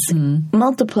hyphens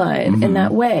multiplied in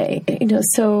that way,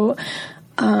 so...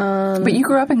 but you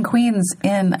grew up in Queens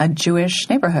in a Jewish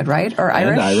neighborhood, right? Or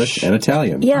Irish? And Irish and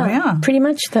Italian. Yeah, pretty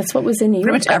much that's what was in New York.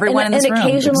 Pretty much everyone in this room.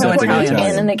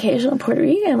 An occasional Puerto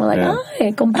Rican. We're like,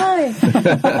 hi, compadre.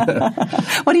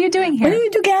 What are you doing here? What do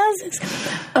you do, guys?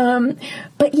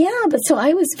 But so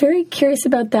I was very curious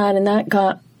about that, and that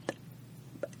got...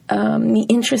 me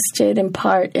interested in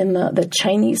part in the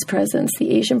Chinese presence, the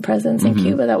Asian presence in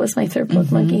Cuba. That was my third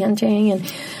book, Monkey Hunting.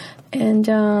 And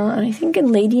I think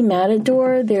in Lady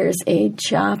Matador, there's a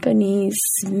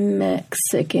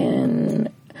Japanese-Mexican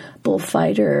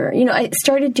bullfighter. I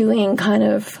started doing kind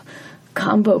of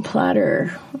combo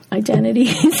platter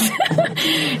identities.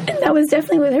 And that was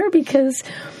definitely with her because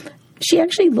she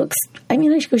actually looks, I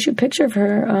should go shoot a picture of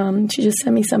her. She just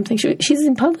sent me something. She's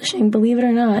in publishing, believe it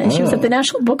or not. And she was at the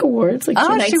National Book Awards like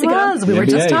 2 nights ago. Oh, she was. We were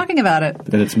just talking about it.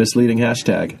 And it's misleading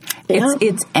hashtag.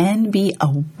 It's NB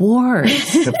Awards.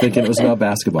 I kept thinking it was about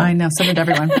basketball. I know, so did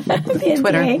everyone.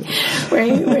 Twitter.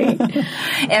 Right.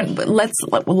 And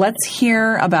let's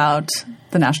hear about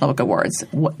the National Book Awards.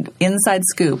 Inside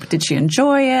scoop. Did she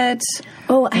enjoy it?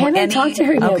 Oh, I haven't talked to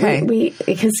her yet. Okay.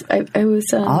 Because I was...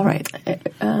 all right.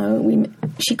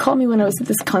 She called me when I was at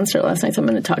this concert last night, so I'm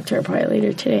going to talk to her probably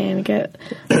later today and get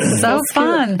so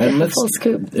fun. And full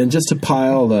scoop. And just to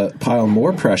pile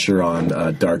more pressure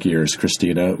on Dark Years,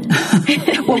 Cristina.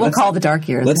 We'll call the Dark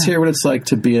Years. Let's hear what it's like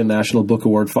to be a National Book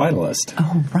Award finalist.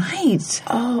 Oh, right.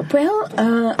 Oh,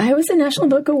 well, I was a National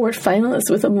Book Award finalist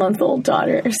with a month-old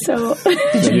daughter, so...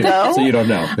 Did you go? So you don't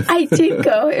know. I did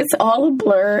go. It's all a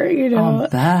blur, Oh,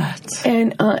 that.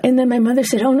 And then my mother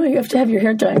said, "Oh no, you have to have your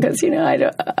hair done," because I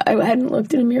hadn't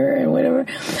looked in a mirror and whatever.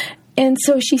 And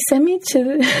so she sent me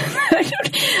to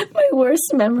my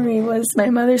worst memory was my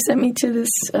mother sent me to this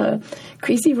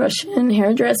crazy Russian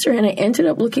hairdresser, and I ended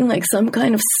up looking like some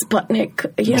kind of Sputnik.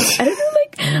 I don't know,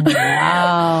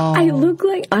 wow. I looked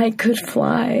like I could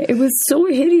fly. It was so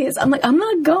hideous. I'm like, I'm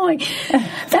not going.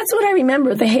 That's what I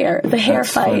remember, the hair fight.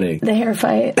 Funny. The hair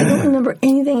fight. I don't remember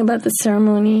anything about the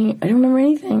ceremony. I don't remember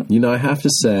anything. I have to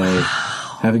say,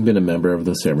 having been a member of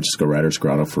the San Francisco Writers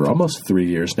Grotto for almost 3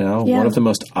 years now, one of the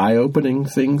most eye-opening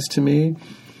things to me,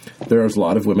 there's a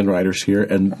lot of women writers here,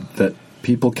 and that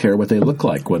people care what they look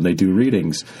like when they do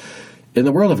readings. In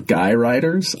the world of guy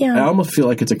writers, I almost feel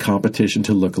like it's a competition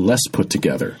to look less put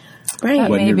together. Right.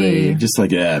 When you're reading. Just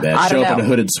like, show up in a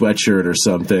hooded sweatshirt or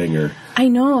something. I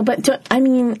know, but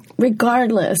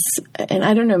regardless, and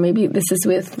I don't know, maybe this is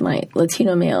with my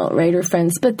Latino male writer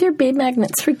friends, but they're babe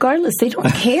magnets regardless. They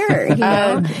don't care,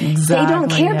 Exactly, they don't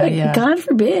care, but God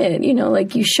forbid,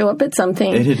 like you show up at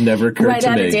something. It had never occurred right to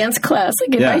me. Right out of dance class.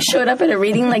 Like if I showed up at a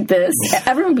reading like this,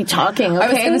 everyone would be talking, okay?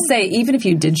 I was going to say, even if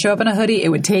you did show up in a hoodie, it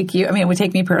would take you, it would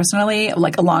take me personally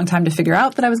like a long time to figure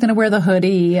out that I was going to wear the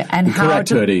hoodie and the how correct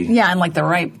to... hoodie. Yeah, and like the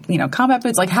right, combat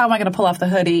boots. Like, how am I going to pull off the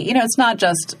hoodie? It's not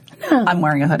just I'm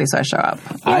wearing a hoodie, so I show up.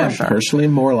 I am personally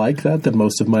more like that than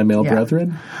most of my male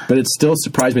brethren, but it still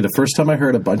surprised me the first time I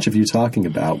heard a bunch of you talking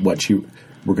about what you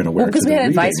were going to wear. Because we had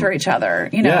advice for each other.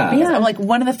 Like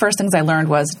one of the first things I learned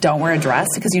was don't wear a dress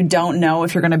because you don't know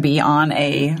if you're going to be on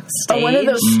a stage. One of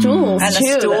those stools, and too.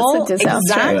 A stool. That's a disaster.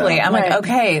 Exactly. I'm like,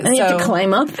 okay, and you have to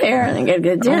climb up there and then get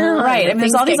good down. Right. And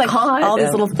there's all these all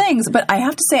these little things. But I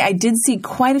have to say, I did see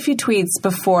quite a few tweets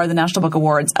before the National Book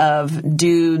Awards of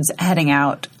dudes heading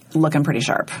out looking pretty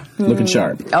sharp. Looking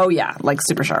sharp. Oh yeah, like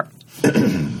super sharp.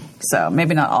 So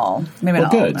maybe not all. Maybe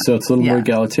not good. all. So it's a little more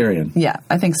egalitarian. Yeah,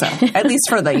 I think so. At least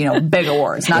for the big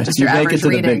awards, not just your average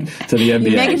reading. To the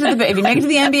NBA. If you make it to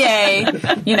the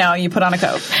NBA, you put on a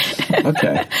coat.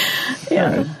 Okay. Yeah.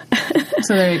 All right.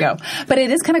 So there you go. But it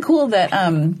is kind of cool that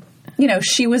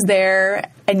she was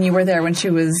there and you were there when she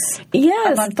was a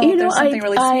month old. There's something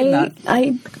really sweet in that.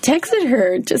 I texted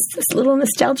her just this little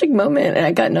nostalgic moment, and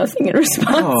I got nothing in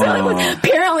response.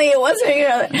 Apparently, it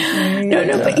wasn't.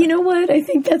 No. But you know what? I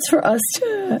think that's for us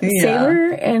to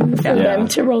savor and for them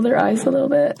to roll their eyes a little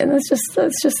bit. And that's just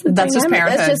the dynamic.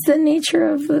 That's just the nature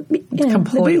of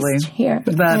completely the beast here.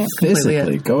 That's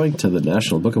physically going to the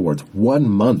National Book Awards 1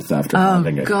 month after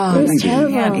having it. Oh God, I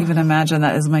can't even imagine.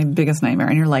 That is my biggest nightmare.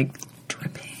 And you're like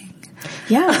dripping.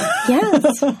 Yeah,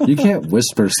 yes. You can't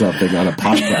whisper something on a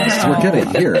podcast. We're going to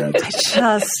hear it.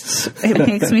 It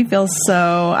makes me feel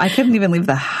so... I couldn't even leave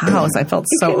the house. I felt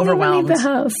so overwhelmed. Leave the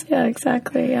house. Yeah,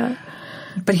 exactly, yeah.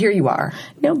 But here you are.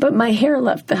 No, but my hair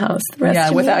left the house. The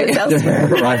rest without you.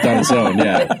 Arrived on its own,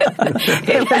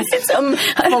 It was some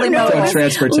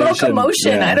transportation.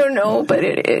 Locomotion. I don't know, but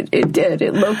it did.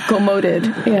 It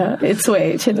locomoted, its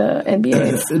way to the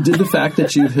NBA. Did the fact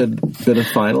that you had been a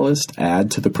finalist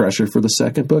add to the pressure for the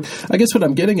second book? I guess what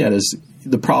I'm getting at is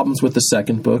the problems with the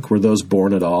second book. Were those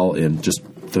born at all in just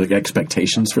the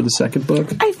expectations for the second book?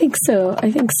 I think so.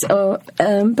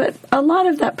 But a lot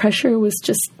of that pressure was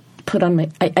just put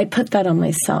on I put that on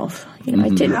myself. I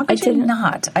didn't. How could you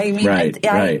not? I mean,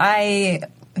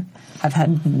 I've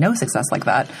had no success like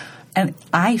that, and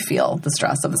I feel the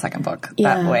stress of the second book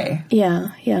that way. Yeah.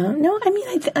 No, I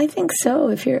mean, I think so.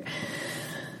 If you're, I don't know, locomotion. I don't know, but it did. It locomoted. Yeah,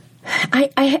 its way to the NBA.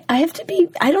 I have to be,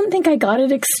 I don't think I got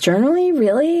it externally,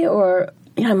 really, or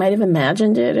I might have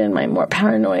imagined it in my more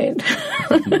paranoid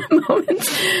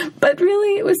moments. But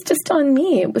really, it was just on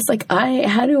me. It was like,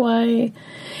 how do I...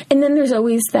 And then there's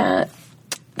always that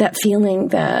feeling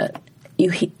that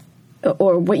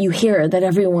or what you hear, that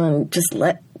everyone just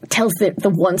tells the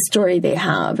one story they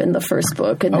have in the first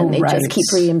book, and then they just keep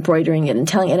re-embroidering it and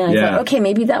telling it. And I thought, okay,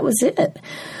 maybe that was it.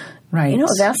 Right. A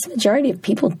vast majority of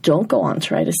people don't go on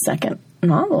to write a second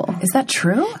novel. Is that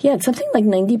true? Yeah, it's something like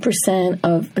 90%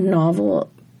 of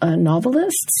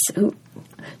novelists who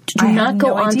do not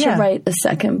go on to write a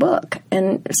second book,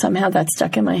 and somehow that's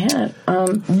stuck in my head.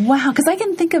 Wow, because I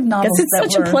can think of novels.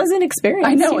 It's such a pleasant experience.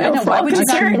 I know. Why would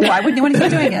you want to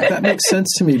keep doing it? That makes sense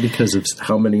to me because of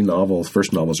how many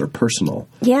first novels are personal.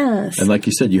 Yes. And like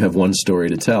you said, you have one story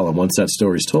to tell, and once that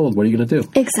story's told, what are you going to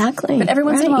do? Exactly. But every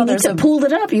once in a while, you need to pull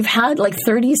it up. You've had like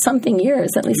 30-something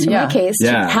years, at least in my case,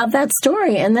 to have that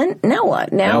story, and then now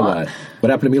what? Now what? What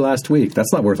happened to me last week?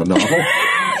 That's not worth a novel.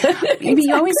 Exactly.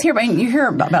 You always hear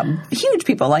about huge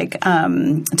people like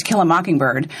To Kill a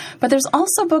Mockingbird, but there's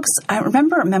also books. I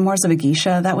remember Memoirs of a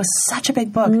Geisha. That was such a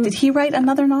big book. Did he write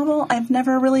another novel? I've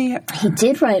never really. He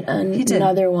did write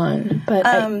another one, but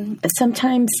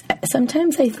sometimes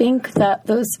I think that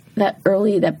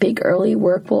that big early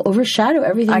work will overshadow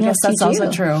everything else. I guess that's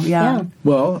also true. Yeah.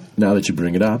 Well, now that you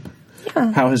bring it up,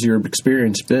 how has your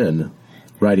experience been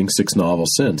writing 6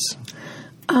 novels since?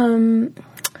 Well,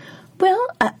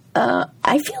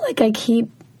 I feel like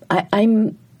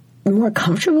I'm more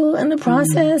comfortable in the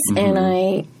process, and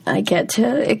I get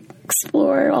to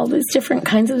explore all these different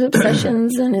kinds of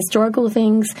obsessions and historical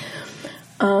things.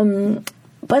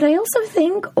 But I also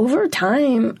think over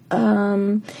time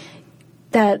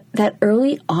that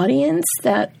early audience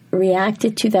that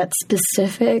reacted to that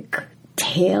specific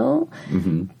tale,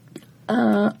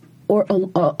 or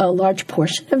a large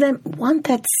portion of them want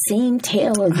that same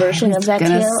tale or version of that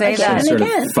tale again and sort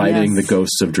again. Of fighting the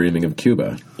ghosts of Dreaming of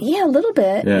Cuba. Yeah, a little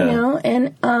bit,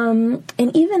 and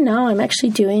even now I'm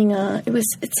actually doing.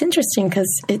 It's interesting because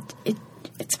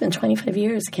it's been 25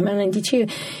 years. It came out in 92,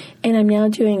 and I'm now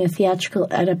doing a theatrical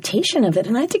adaptation of it,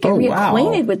 and I had to get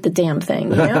reacquainted with the damn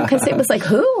thing, because it was like,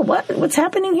 what's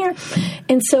happening here,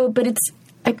 and so, but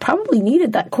I probably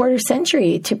needed that quarter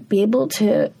century to be able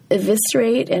to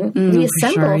eviscerate and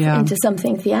reassemble into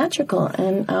something theatrical.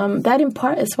 And that in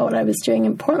part is what I was doing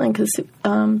in Portland, because it's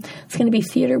going to be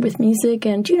theater with music.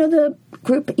 And do you know the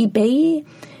group Ibei?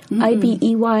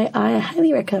 Ibei. I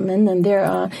highly recommend them.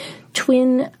 They're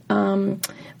twin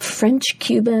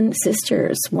French-Cuban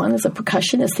sisters. One is a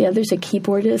percussionist, the other's a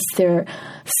keyboardist. They're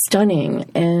stunning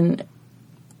and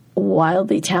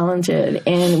wildly talented,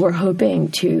 and we're hoping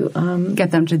to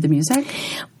get them to the music.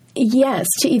 Yes,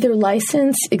 to either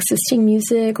license existing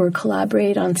music or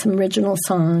collaborate on some original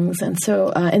songs. And so,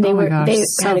 and they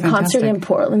had a concert in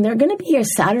Portland. They're going to be here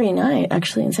Saturday night,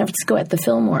 actually, in San Francisco at the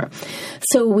Fillmore.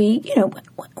 So we,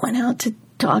 went out to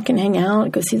talk and hang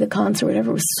out, go see the concert,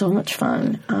 whatever. It was so much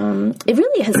fun. It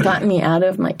really has gotten me out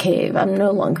of my cave. I'm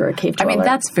no longer a cave dweller. I mean,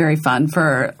 that's very fun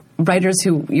for writers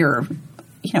who you're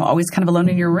always kind of alone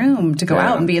in your room to go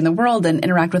out and be in the world and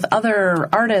interact with other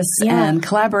artists and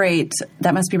collaborate.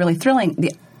 That must be really thrilling.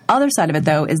 The other side of it,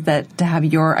 though, is that to have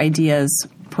your ideas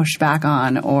pushed back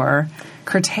on or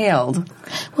curtailed.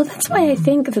 Well, that's why I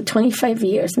think the 25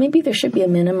 years, maybe there should be a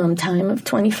minimum time of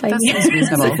 25 years. That's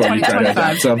reasonable.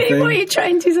 Before you try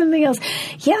and do something else.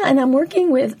 Yeah, and I'm working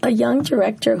with a young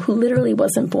director who literally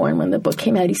wasn't born when the book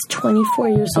came out. He's 24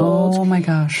 years old. Oh, my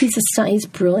gosh. He's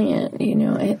brilliant.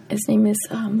 His name is...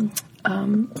 Come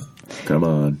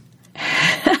on.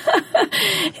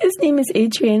 His name is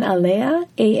Adrian Alea,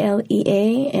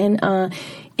 Alea,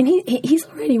 and he's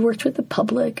already worked with the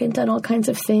public and done all kinds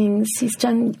of things. He's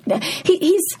done that.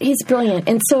 He's brilliant.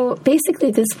 And so basically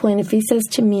at this point, if he says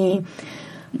to me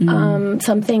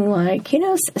something like,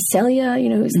 Celia,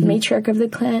 who's the matriarch of the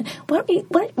clan,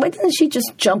 why doesn't she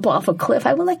just jump off a cliff?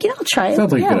 I will I'll try it.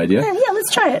 Sounds like a good idea. Yeah,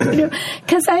 let's try it.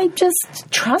 Because I just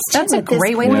trust him. That's a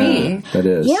great way to be. That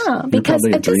is. Yeah, because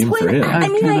at this point,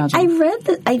 I read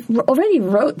that. I already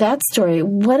wrote that story.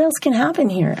 What else can happen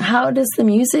here? How does the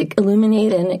music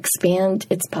illuminate and expand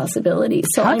its possibilities?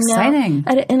 So How I'm exciting.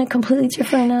 now in a completely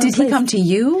different Did place. he come to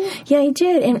you? Yeah, he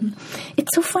did. And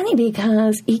it's so funny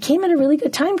because he came at a really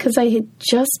good time, because I had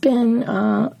just been,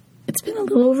 it's been a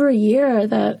little over a year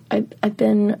that I've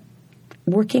been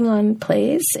working on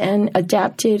plays and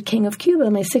adapted King of Cuba,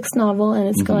 my 6th novel, and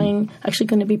it's actually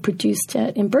going to be produced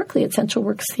in Berkeley at Central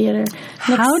Works Theater next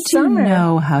How do summer. you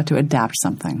know how to adapt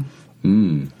something?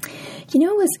 It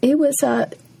was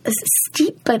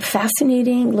steep but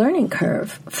fascinating learning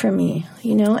curve for me,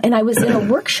 And I was in a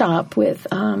workshop with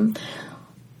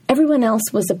everyone else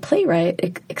was a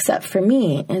playwright except for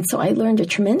me, and so I learned a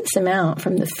tremendous amount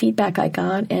from the feedback I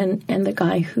got, and the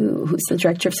guy who's the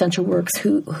director of Central Works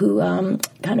who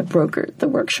kind of brokered the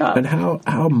workshop. And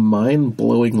how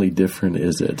mind-blowingly different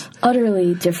is it?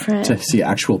 Utterly different. To see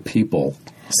actual people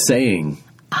saying.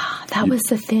 That was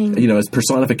the thing. As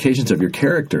personifications of your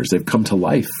characters, they've come to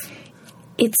life.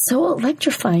 It's so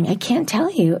electrifying. I can't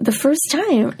tell you. The first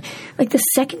time, the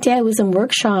second day I was in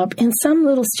workshop, and some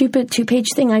little stupid 2-page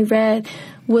thing I read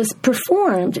was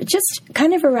performed just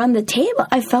kind of around the table.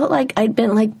 I felt like I'd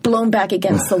been blown back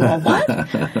against the wall. What?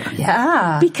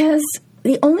 Yeah. Because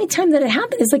the only time that it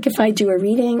happened is if I do a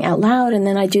reading out loud and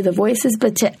then I do the voices,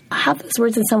 but to have those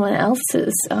words in someone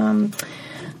else's mouth,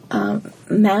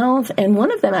 and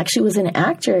one of them actually was an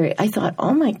actor. I thought,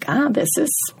 oh my God, this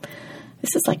is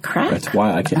like crack. That's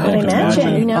why I can't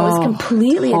imagine. It was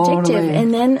completely addictive.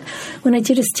 And then when I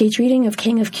did a stage reading of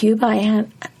King of Cuba, I had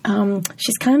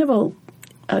she's kind of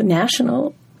a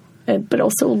national, but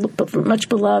also much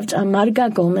beloved,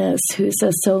 Marga Gomez, who's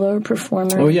a solo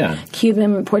performer. Oh yeah,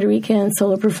 Cuban, Puerto Rican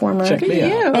solo performer. Check me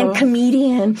out. And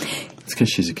comedian. It's because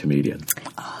she's a comedian.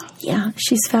 Yeah,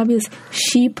 she's fabulous.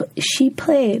 She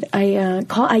played.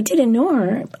 I didn't know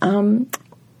her.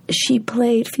 She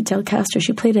played Fidel Castro.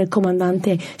 She played El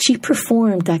Comandante. She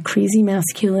performed that crazy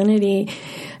masculinity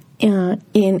in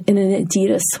an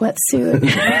Adidas sweatsuit,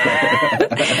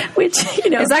 which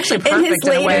is actually perfect in his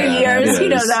later years.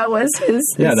 That was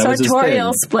his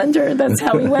sartorial splendor. That's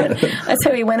how he went. That's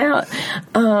how he went out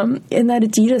in that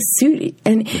Adidas suit,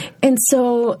 and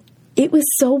so. It was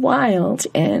so wild,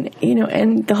 and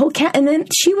and the whole cat. And then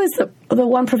she was the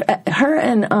one. Her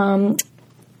and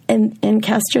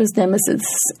Castro's nemesis,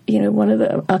 one of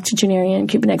the octogenarian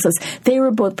Cuban exiles. They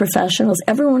were both professionals.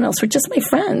 Everyone else were just my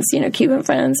friends, Cuban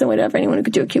friends and whatever. Anyone who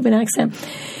could do a Cuban accent,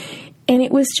 and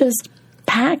it was just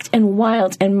packed and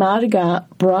wild. And Marga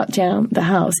brought down the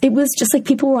house. It was just like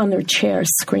people were on their chairs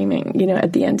screaming,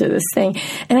 at the end of this thing.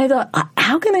 And I thought,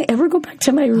 how can I ever go back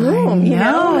to my room?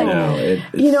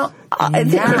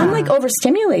 I'm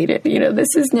overstimulated. This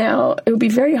is now. It would be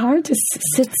very hard to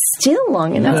sit still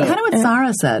long enough. That's kind of what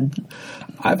Sarah said.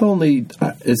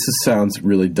 This sounds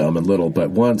really dumb and little, but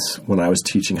once when I was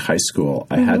teaching high school,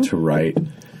 I had to write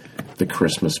the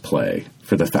Christmas play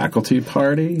for the faculty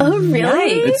party. Oh,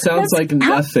 really? It sounds like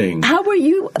nothing. How were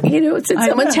you? Did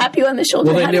someone tap you on the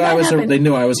shoulder? Well, they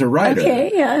knew I was a writer.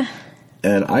 Okay, yeah.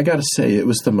 And I got to say, it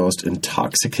was the most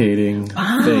intoxicating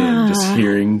thing, just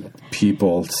hearing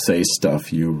people say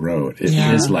stuff you wrote. It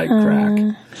is like crack.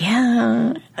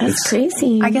 Yeah, that's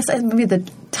crazy. I guess maybe the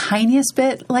tiniest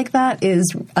bit like that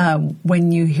is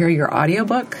when you hear your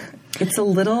audiobook. It's a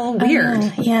little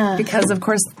weird. Yeah. Because, of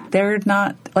course, they're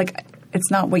not, it's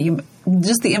not what you...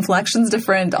 Just the inflection's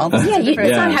different, all this different.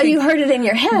 It's not how you heard it in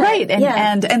your head. Right.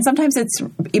 And sometimes it's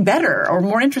better or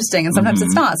more interesting, and sometimes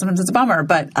it's not. Sometimes it's a bummer.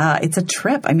 But it's a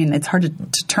trip. I mean, it's hard to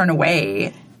turn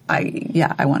away.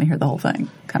 I want to hear the whole thing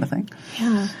kind of thing.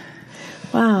 Yeah.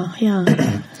 Wow,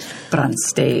 yeah. But on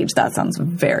stage, that sounds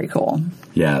very cool.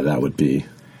 Yeah, that would be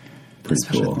pretty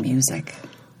Especially cool. With music.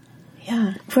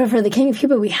 Yeah. For the King of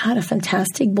Cuba, we had a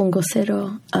fantastic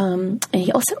bongocero. And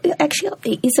he also,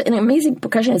 he's an amazing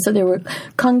percussionist. So there were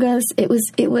congas. It was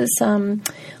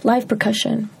live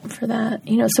percussion for that.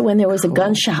 So when there was a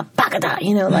gunshot, bagada,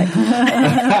 you're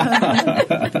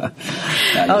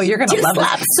going to love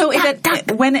it. So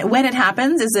when it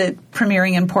happens, is it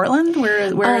premiering in Portland?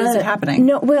 Where is it happening?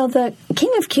 No, well, the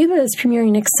King of Cuba is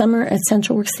premiering next summer at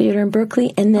Central Works Theater in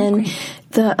Berkeley. And then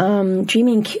the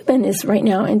Dreaming Cuban is right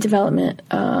now in development.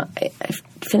 I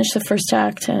finished the first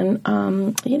act and,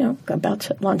 about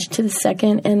to launch into the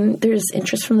second. And there's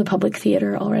interest from the public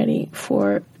theater already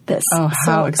for this. Oh,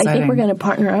 how exciting. I think we're going to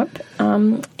partner up.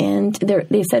 And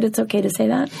they said it's okay to say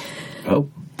that. Oh,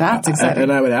 that's exciting.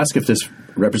 And I would ask if this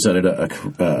represented a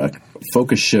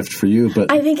focus shift for you,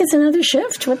 but I think it's another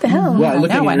shift. What the hell? Well,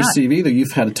 looking at your CV, though,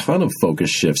 you've had a ton of focus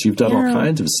shifts. You've done all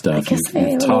kinds of stuff. You've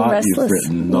taught, you've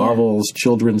written novels,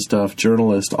 children's stuff,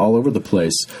 journalist, all over the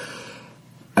place.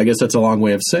 I guess that's a long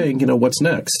way of saying, what's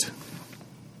next?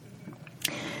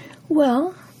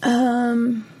 Well,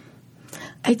 I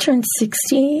turned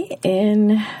 60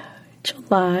 in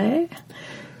July.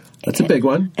 That's a big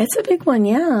one. It's a big one,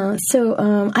 yeah. So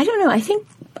I don't know. I think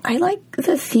I like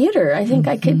the theater. I think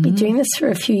I could be doing this for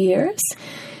a few years.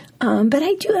 But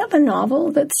I do have a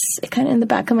novel that's kind of in the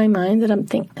back of my mind that I'm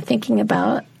thinking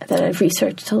about, that I've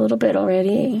researched a little bit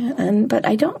already. But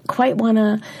I don't quite want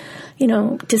to,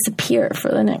 disappear for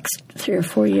the next 3 or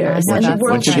 4 years.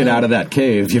 Once you get out of that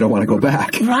cave, you don't want to go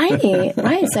back. Right. So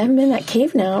I haven't been in that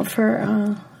cave now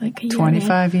for like a year.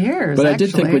 25 years. But I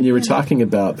did think when you were talking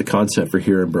about the concept for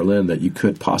Here in Berlin that you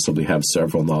could possibly have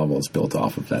several novels built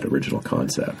off of that original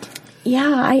concept.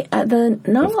 Yeah, the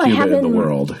novel of Cuba I haven't. In the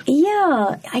world.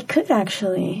 Yeah, I could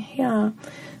actually. Yeah,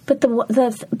 but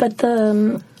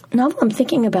the novel I'm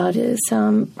thinking about is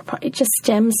it just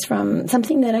stems from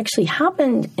something that actually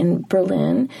happened in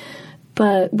Berlin,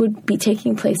 but would be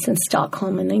taking place in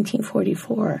Stockholm in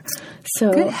 1944.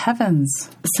 So good heavens,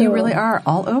 you really are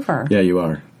all over. Yeah, you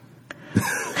are.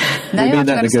 Now you have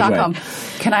to go to Stockholm.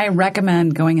 Can I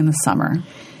recommend going in the summer?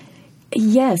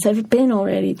 Yes, I've been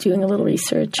already doing a little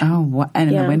research. Oh, and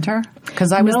in the winter?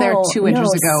 Because I was there 2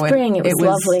 winters ago. Spring. It was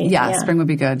lovely. Yeah, spring would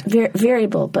be good.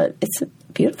 Variable, but it's a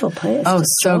beautiful place. Oh,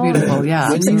 so beautiful.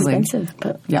 Yeah, it's absolutely. expensive,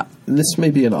 but yeah. And this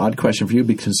may be an odd question for you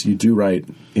because you do write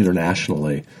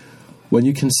internationally. When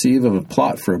you conceive of a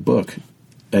plot for a book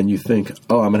and you think,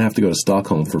 I'm going to have to go to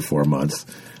Stockholm for 4 months,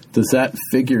 does that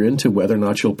figure into whether or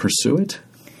not you'll pursue it?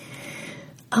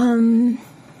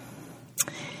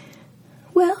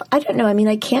 Well, I don't know. I mean,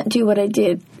 I can't do what I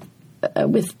did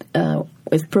with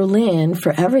Berlin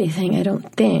for everything, I don't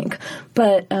think.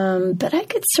 But I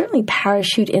could certainly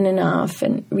parachute in enough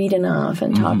and read enough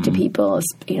and talk to people,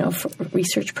 for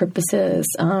research purposes.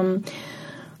 I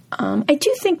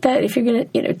do think that if you're going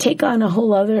to, take on a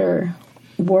whole other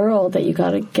world, that you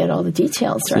got to get all the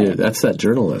details right. Yeah, that's that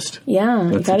journalist. Yeah,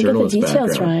 you got to get the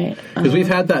details right. Because we've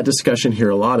had that discussion here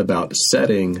a lot about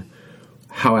setting,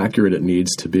 how accurate it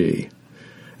needs to be.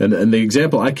 And the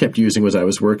example I kept using was I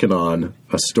was working on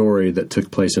a story that took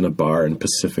place in a bar in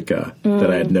Pacifica that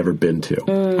I had never been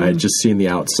to. I had just seen the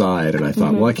outside, and I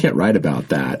thought, well, I can't write about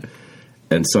that.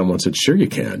 And someone said, sure you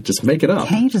can. Just make it up.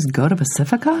 Can't you just go to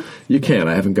Pacifica? You can.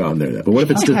 I haven't gone there yet. But what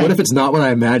if it's not what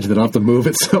I imagined, then I'll have to move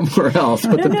it somewhere else?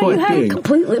 But you have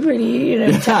complete liberty, to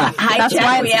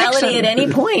hijack reality at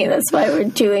any point. That's why we're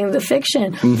doing the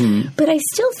fiction. Mm-hmm. But I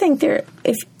still think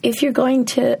if you're going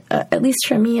to, at least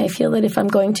for me, I feel that if I'm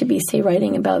going to be, say,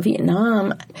 writing about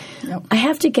Vietnam, I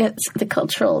have to get the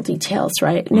cultural details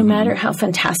right, no matter how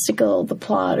fantastical the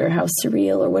plot or how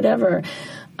surreal or whatever.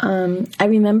 I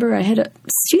remember I had a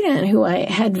student who I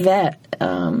had vet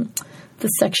the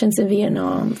sections in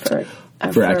Vietnam for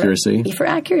accuracy. For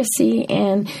accuracy,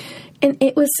 and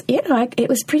it was it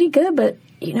was pretty good. But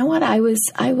you know what? I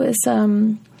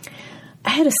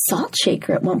had a salt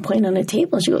shaker at one point on a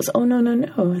table. She goes, "Oh no,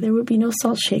 there would be no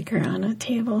salt shaker on a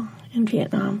table in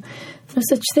Vietnam. No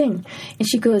such thing." And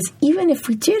she goes, "Even if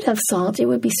we did have salt, it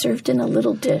would be served in a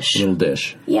little dish."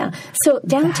 Yeah. So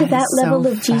down to that level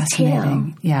of detail.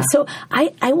 Yeah. So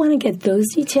I want to get those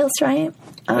details right.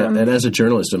 And as a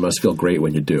journalist, it must feel great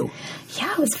when you do.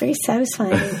 Yeah, it was very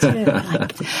satisfying too.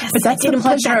 But that's the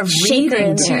pleasure of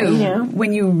reading too.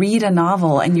 When you read a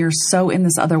novel and you're so in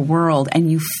this other world and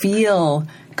you feel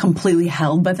completely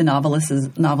held by the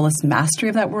novelist's mastery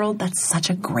of that world, that's such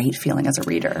a great feeling as a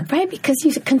reader. Right, because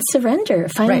you can surrender,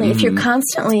 finally. Right. If you're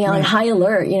constantly on high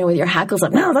alert, with your hackles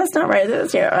up, no, that's not right.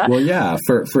 Well, yeah,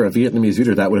 for a Vietnamese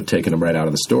reader, that would have taken them right out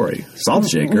of the story. Salt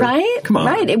shaker. Right? Come on.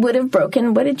 Right, it would have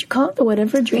broken, what did you call it, the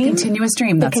whatever dream? The continuous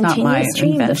dream. That's not my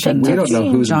invention. We don't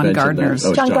know who's John invented Gardner's. that.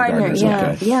 Oh, John Gardner,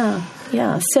 okay.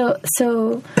 Yeah. So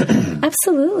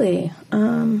absolutely.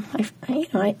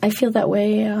 I feel that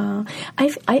way.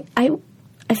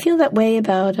 I feel that way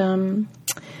about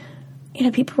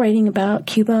people writing about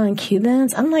Cuba and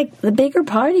Cubans. I'm like, the bigger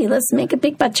party. Let's make a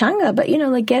big pachanga, but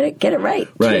get it right.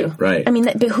 Right. I mean,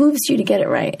 that behooves you to get it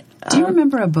right. Do you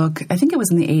remember a book, I think it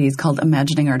was in the 80s, called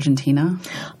Imagining Argentina?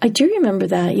 I do remember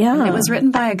that, yeah. It was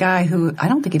written by a guy who, I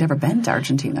don't think he'd ever been to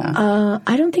Argentina.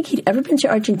 I don't think he'd ever been to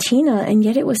Argentina, and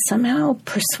yet it was somehow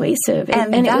persuasive.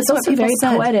 And it was also very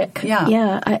poetic.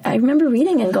 Yeah. I remember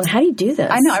reading it and going, how do you do this?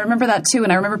 I know, I remember that too,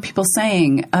 and I remember people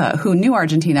saying, who knew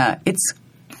Argentina, it's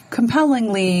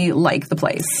compellingly like the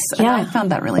place. And I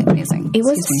found that really amazing. It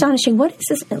was astonishing. What is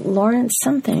this? Lawrence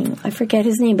something. I forget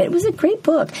his name, but it was a great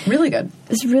book. Really good. It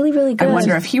was really, really good. I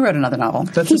wonder if he wrote another novel.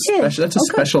 That's a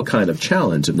special kind of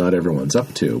challenge that not everyone's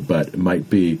up to, but it might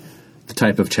be the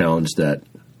type of challenge that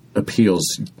appeals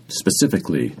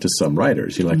specifically to some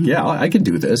writers. You're like, I can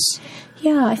do this.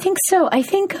 Yeah, I think so. I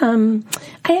think I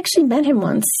actually met him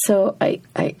once, so I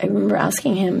remember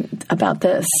asking him about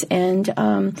this, and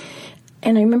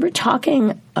I remember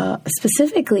talking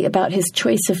specifically about his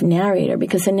choice of narrator,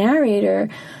 because the narrator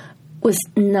was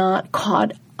not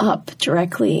caught up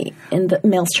directly in the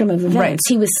maelstrom of events. Right.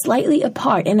 He was slightly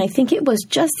apart, and I think it was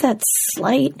just that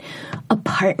slight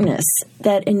apartness,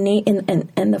 that innate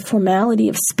and the formality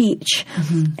of speech,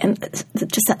 and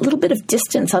just that little bit of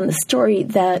distance on the story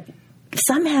that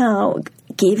somehow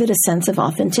gave it a sense of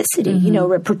authenticity,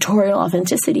 repertorial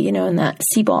authenticity, in that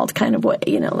Sebald kind of way,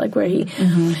 like where he,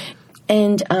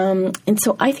 and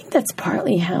so I think that's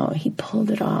partly how he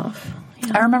pulled it off.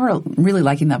 Yeah. I remember really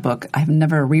liking that book. I've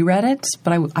never reread it,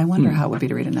 but I wonder how it would be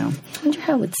to read it now. I wonder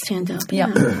how it would stand up.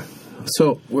 Yeah.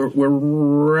 So we're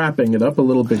wrapping it up a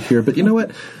little bit here, but you know what?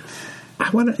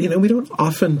 I want to, we don't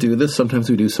often do this. Sometimes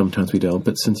we do, sometimes we don't.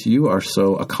 But since you are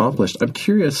so accomplished, I'm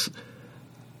curious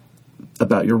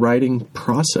about your writing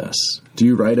process. Do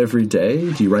you write every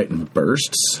day? Do you write in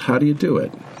bursts? How do you do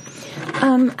it?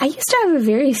 I used to have a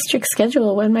very strict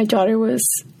schedule when my daughter was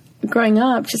growing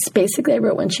up. Just basically, I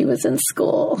wrote when she was in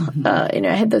school. I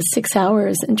had those 6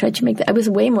 hours and tried to make that. I was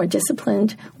way more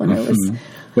disciplined when I was.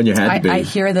 When you had to be. I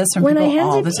hear this from people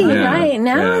all the time. Right.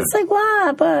 Now it's like,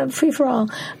 wow, free for all.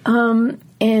 And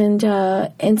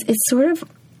it's sort of,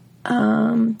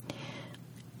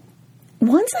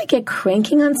 once I get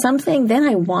cranking on something, then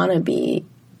I want to be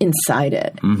inside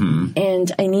it.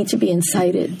 And I need to be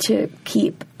inside it to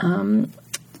keep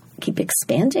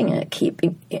expanding it, keep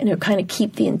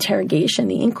the interrogation,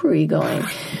 the inquiry going.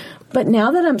 But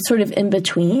now that I'm sort of in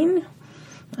between,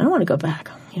 I don't want to go back.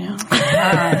 Yeah.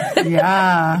 I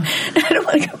don't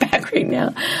want to go back right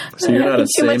now. So you're not at the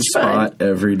same spot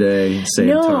every day,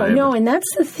 same time. No, and that's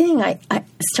the thing. I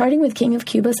starting with King of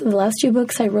Cuba, so the last 2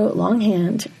 books I wrote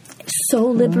longhand. So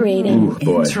liberating. Ooh,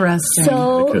 boy. Interesting.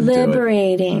 So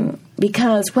liberating.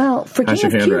 Because, for How's King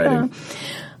of Cuba,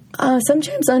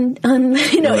 sometimes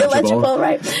illegible,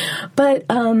 right? But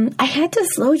I had to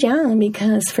slow down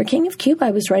because for King of Cuba,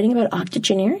 I was writing about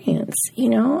octogenarians,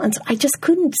 and so I just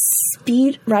couldn't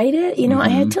speed write it. I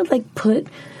had to put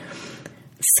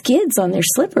skids on their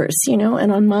slippers, and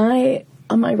on my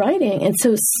writing, and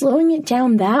so slowing it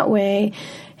down that way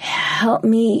helped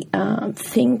me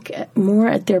think more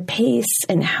at their pace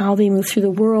and how they move through the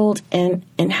world, and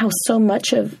how so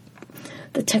much of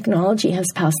the technology has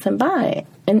passed them by.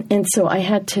 And so I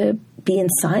had to be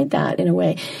inside that in a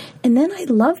way. And then I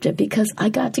loved it because I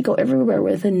got to go everywhere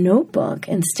with a notebook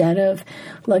instead of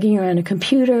lugging around a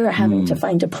computer, having to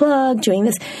find a plug, doing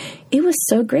this. It was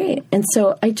so great. And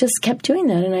so I just kept doing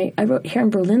that. And I wrote here in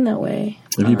Berlin that way.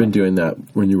 Have you been doing that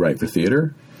when you write for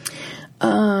theater?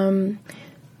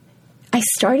 I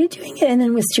started doing it and then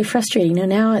it was too frustrating.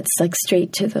 Now it's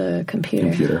straight to the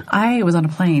computer. I was on a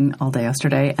plane all day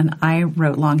yesterday and I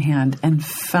wrote longhand and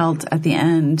felt at the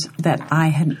end that I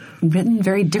had written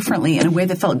very differently in a way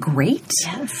that felt great.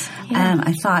 Yes. Yeah. And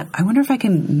I thought, I wonder if I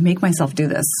can make myself do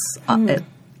this,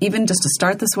 even just to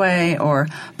start this way.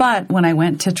 But when I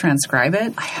went to transcribe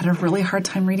it, I had a really hard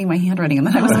time reading my handwriting and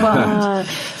then I was bummed.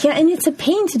 Yeah, and it's a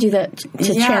pain to do that,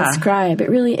 to transcribe. It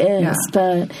really is.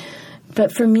 Yeah.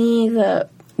 But for me, the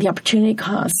opportunity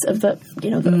costs of the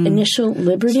initial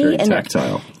liberty, it's very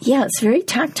tactile. It's very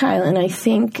tactile, and I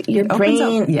think your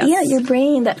brain, your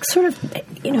brain, that sort of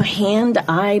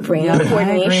hand-eye brain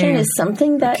coordination is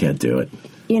something that I can't do it.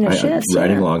 Shifts.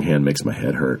 Writing longhand makes my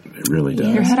head hurt. It really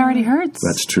does. Your head already hurts.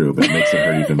 That's true, but it makes it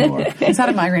hurt even more. It's had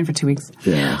a migraine for 2 weeks.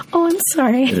 Yeah. Oh, I'm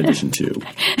sorry. In addition to,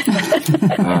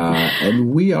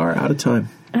 and we are out of time.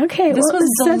 Okay, this was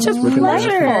such a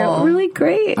pleasure. Really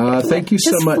great. Thank you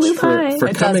so much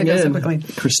for coming in.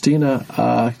 Christina,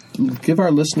 give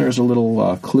our listeners a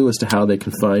little clue as to how they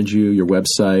can find you, your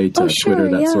website, Twitter,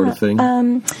 that sort of thing.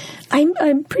 I'm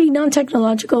pretty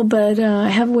non-technological, but I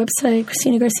have a website,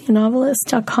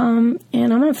 CristinaGarciaNovelist.com,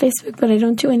 and I'm on Facebook, but I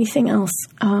don't do anything else.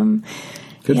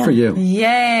 Good for you.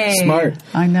 Yay. Smart.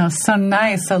 I know. So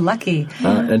nice. So lucky.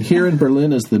 And here in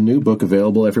Berlin is the new book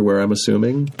available everywhere, I'm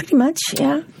assuming? Pretty much,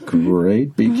 yeah.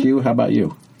 Great. BQ, how about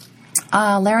you?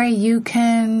 Larry, you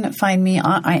can find me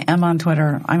I am on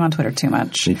Twitter. I'm on Twitter too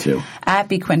much. Me too. At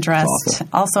BQuinterest.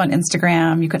 Also on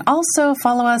Instagram. You can also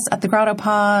follow us at the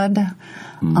GrottoPod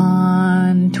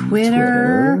on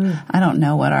Twitter. I don't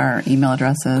know what our email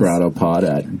address is.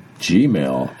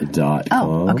 GrottoPod@gmail.com.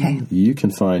 Oh, okay. You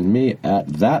can find me at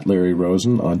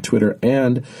 @LarryRosen on Twitter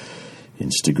and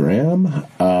Instagram.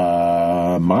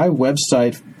 My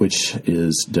website, which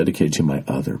is dedicated to my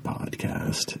other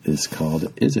podcast, is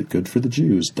called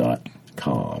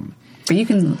isitgoodforthejews.com. But you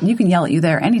can yell at you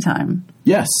there anytime.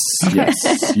 Yes, yes.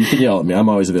 You can yell at me. I'm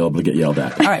always available to get yelled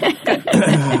at. All right, good.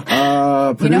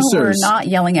 Producers. Who we're not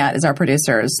yelling at is our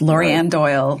producers, Lori Ann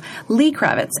Doyle, Lee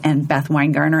Kravitz, and Beth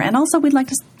Weingartner. And also we'd like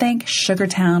to thank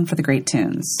Sugartown for the great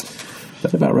tunes.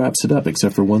 That about wraps it up,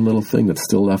 except for one little thing that's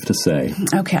still left to say.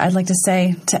 Okay, I'd like to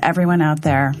say to everyone out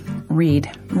there, read,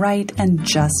 write, and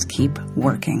just keep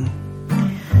working.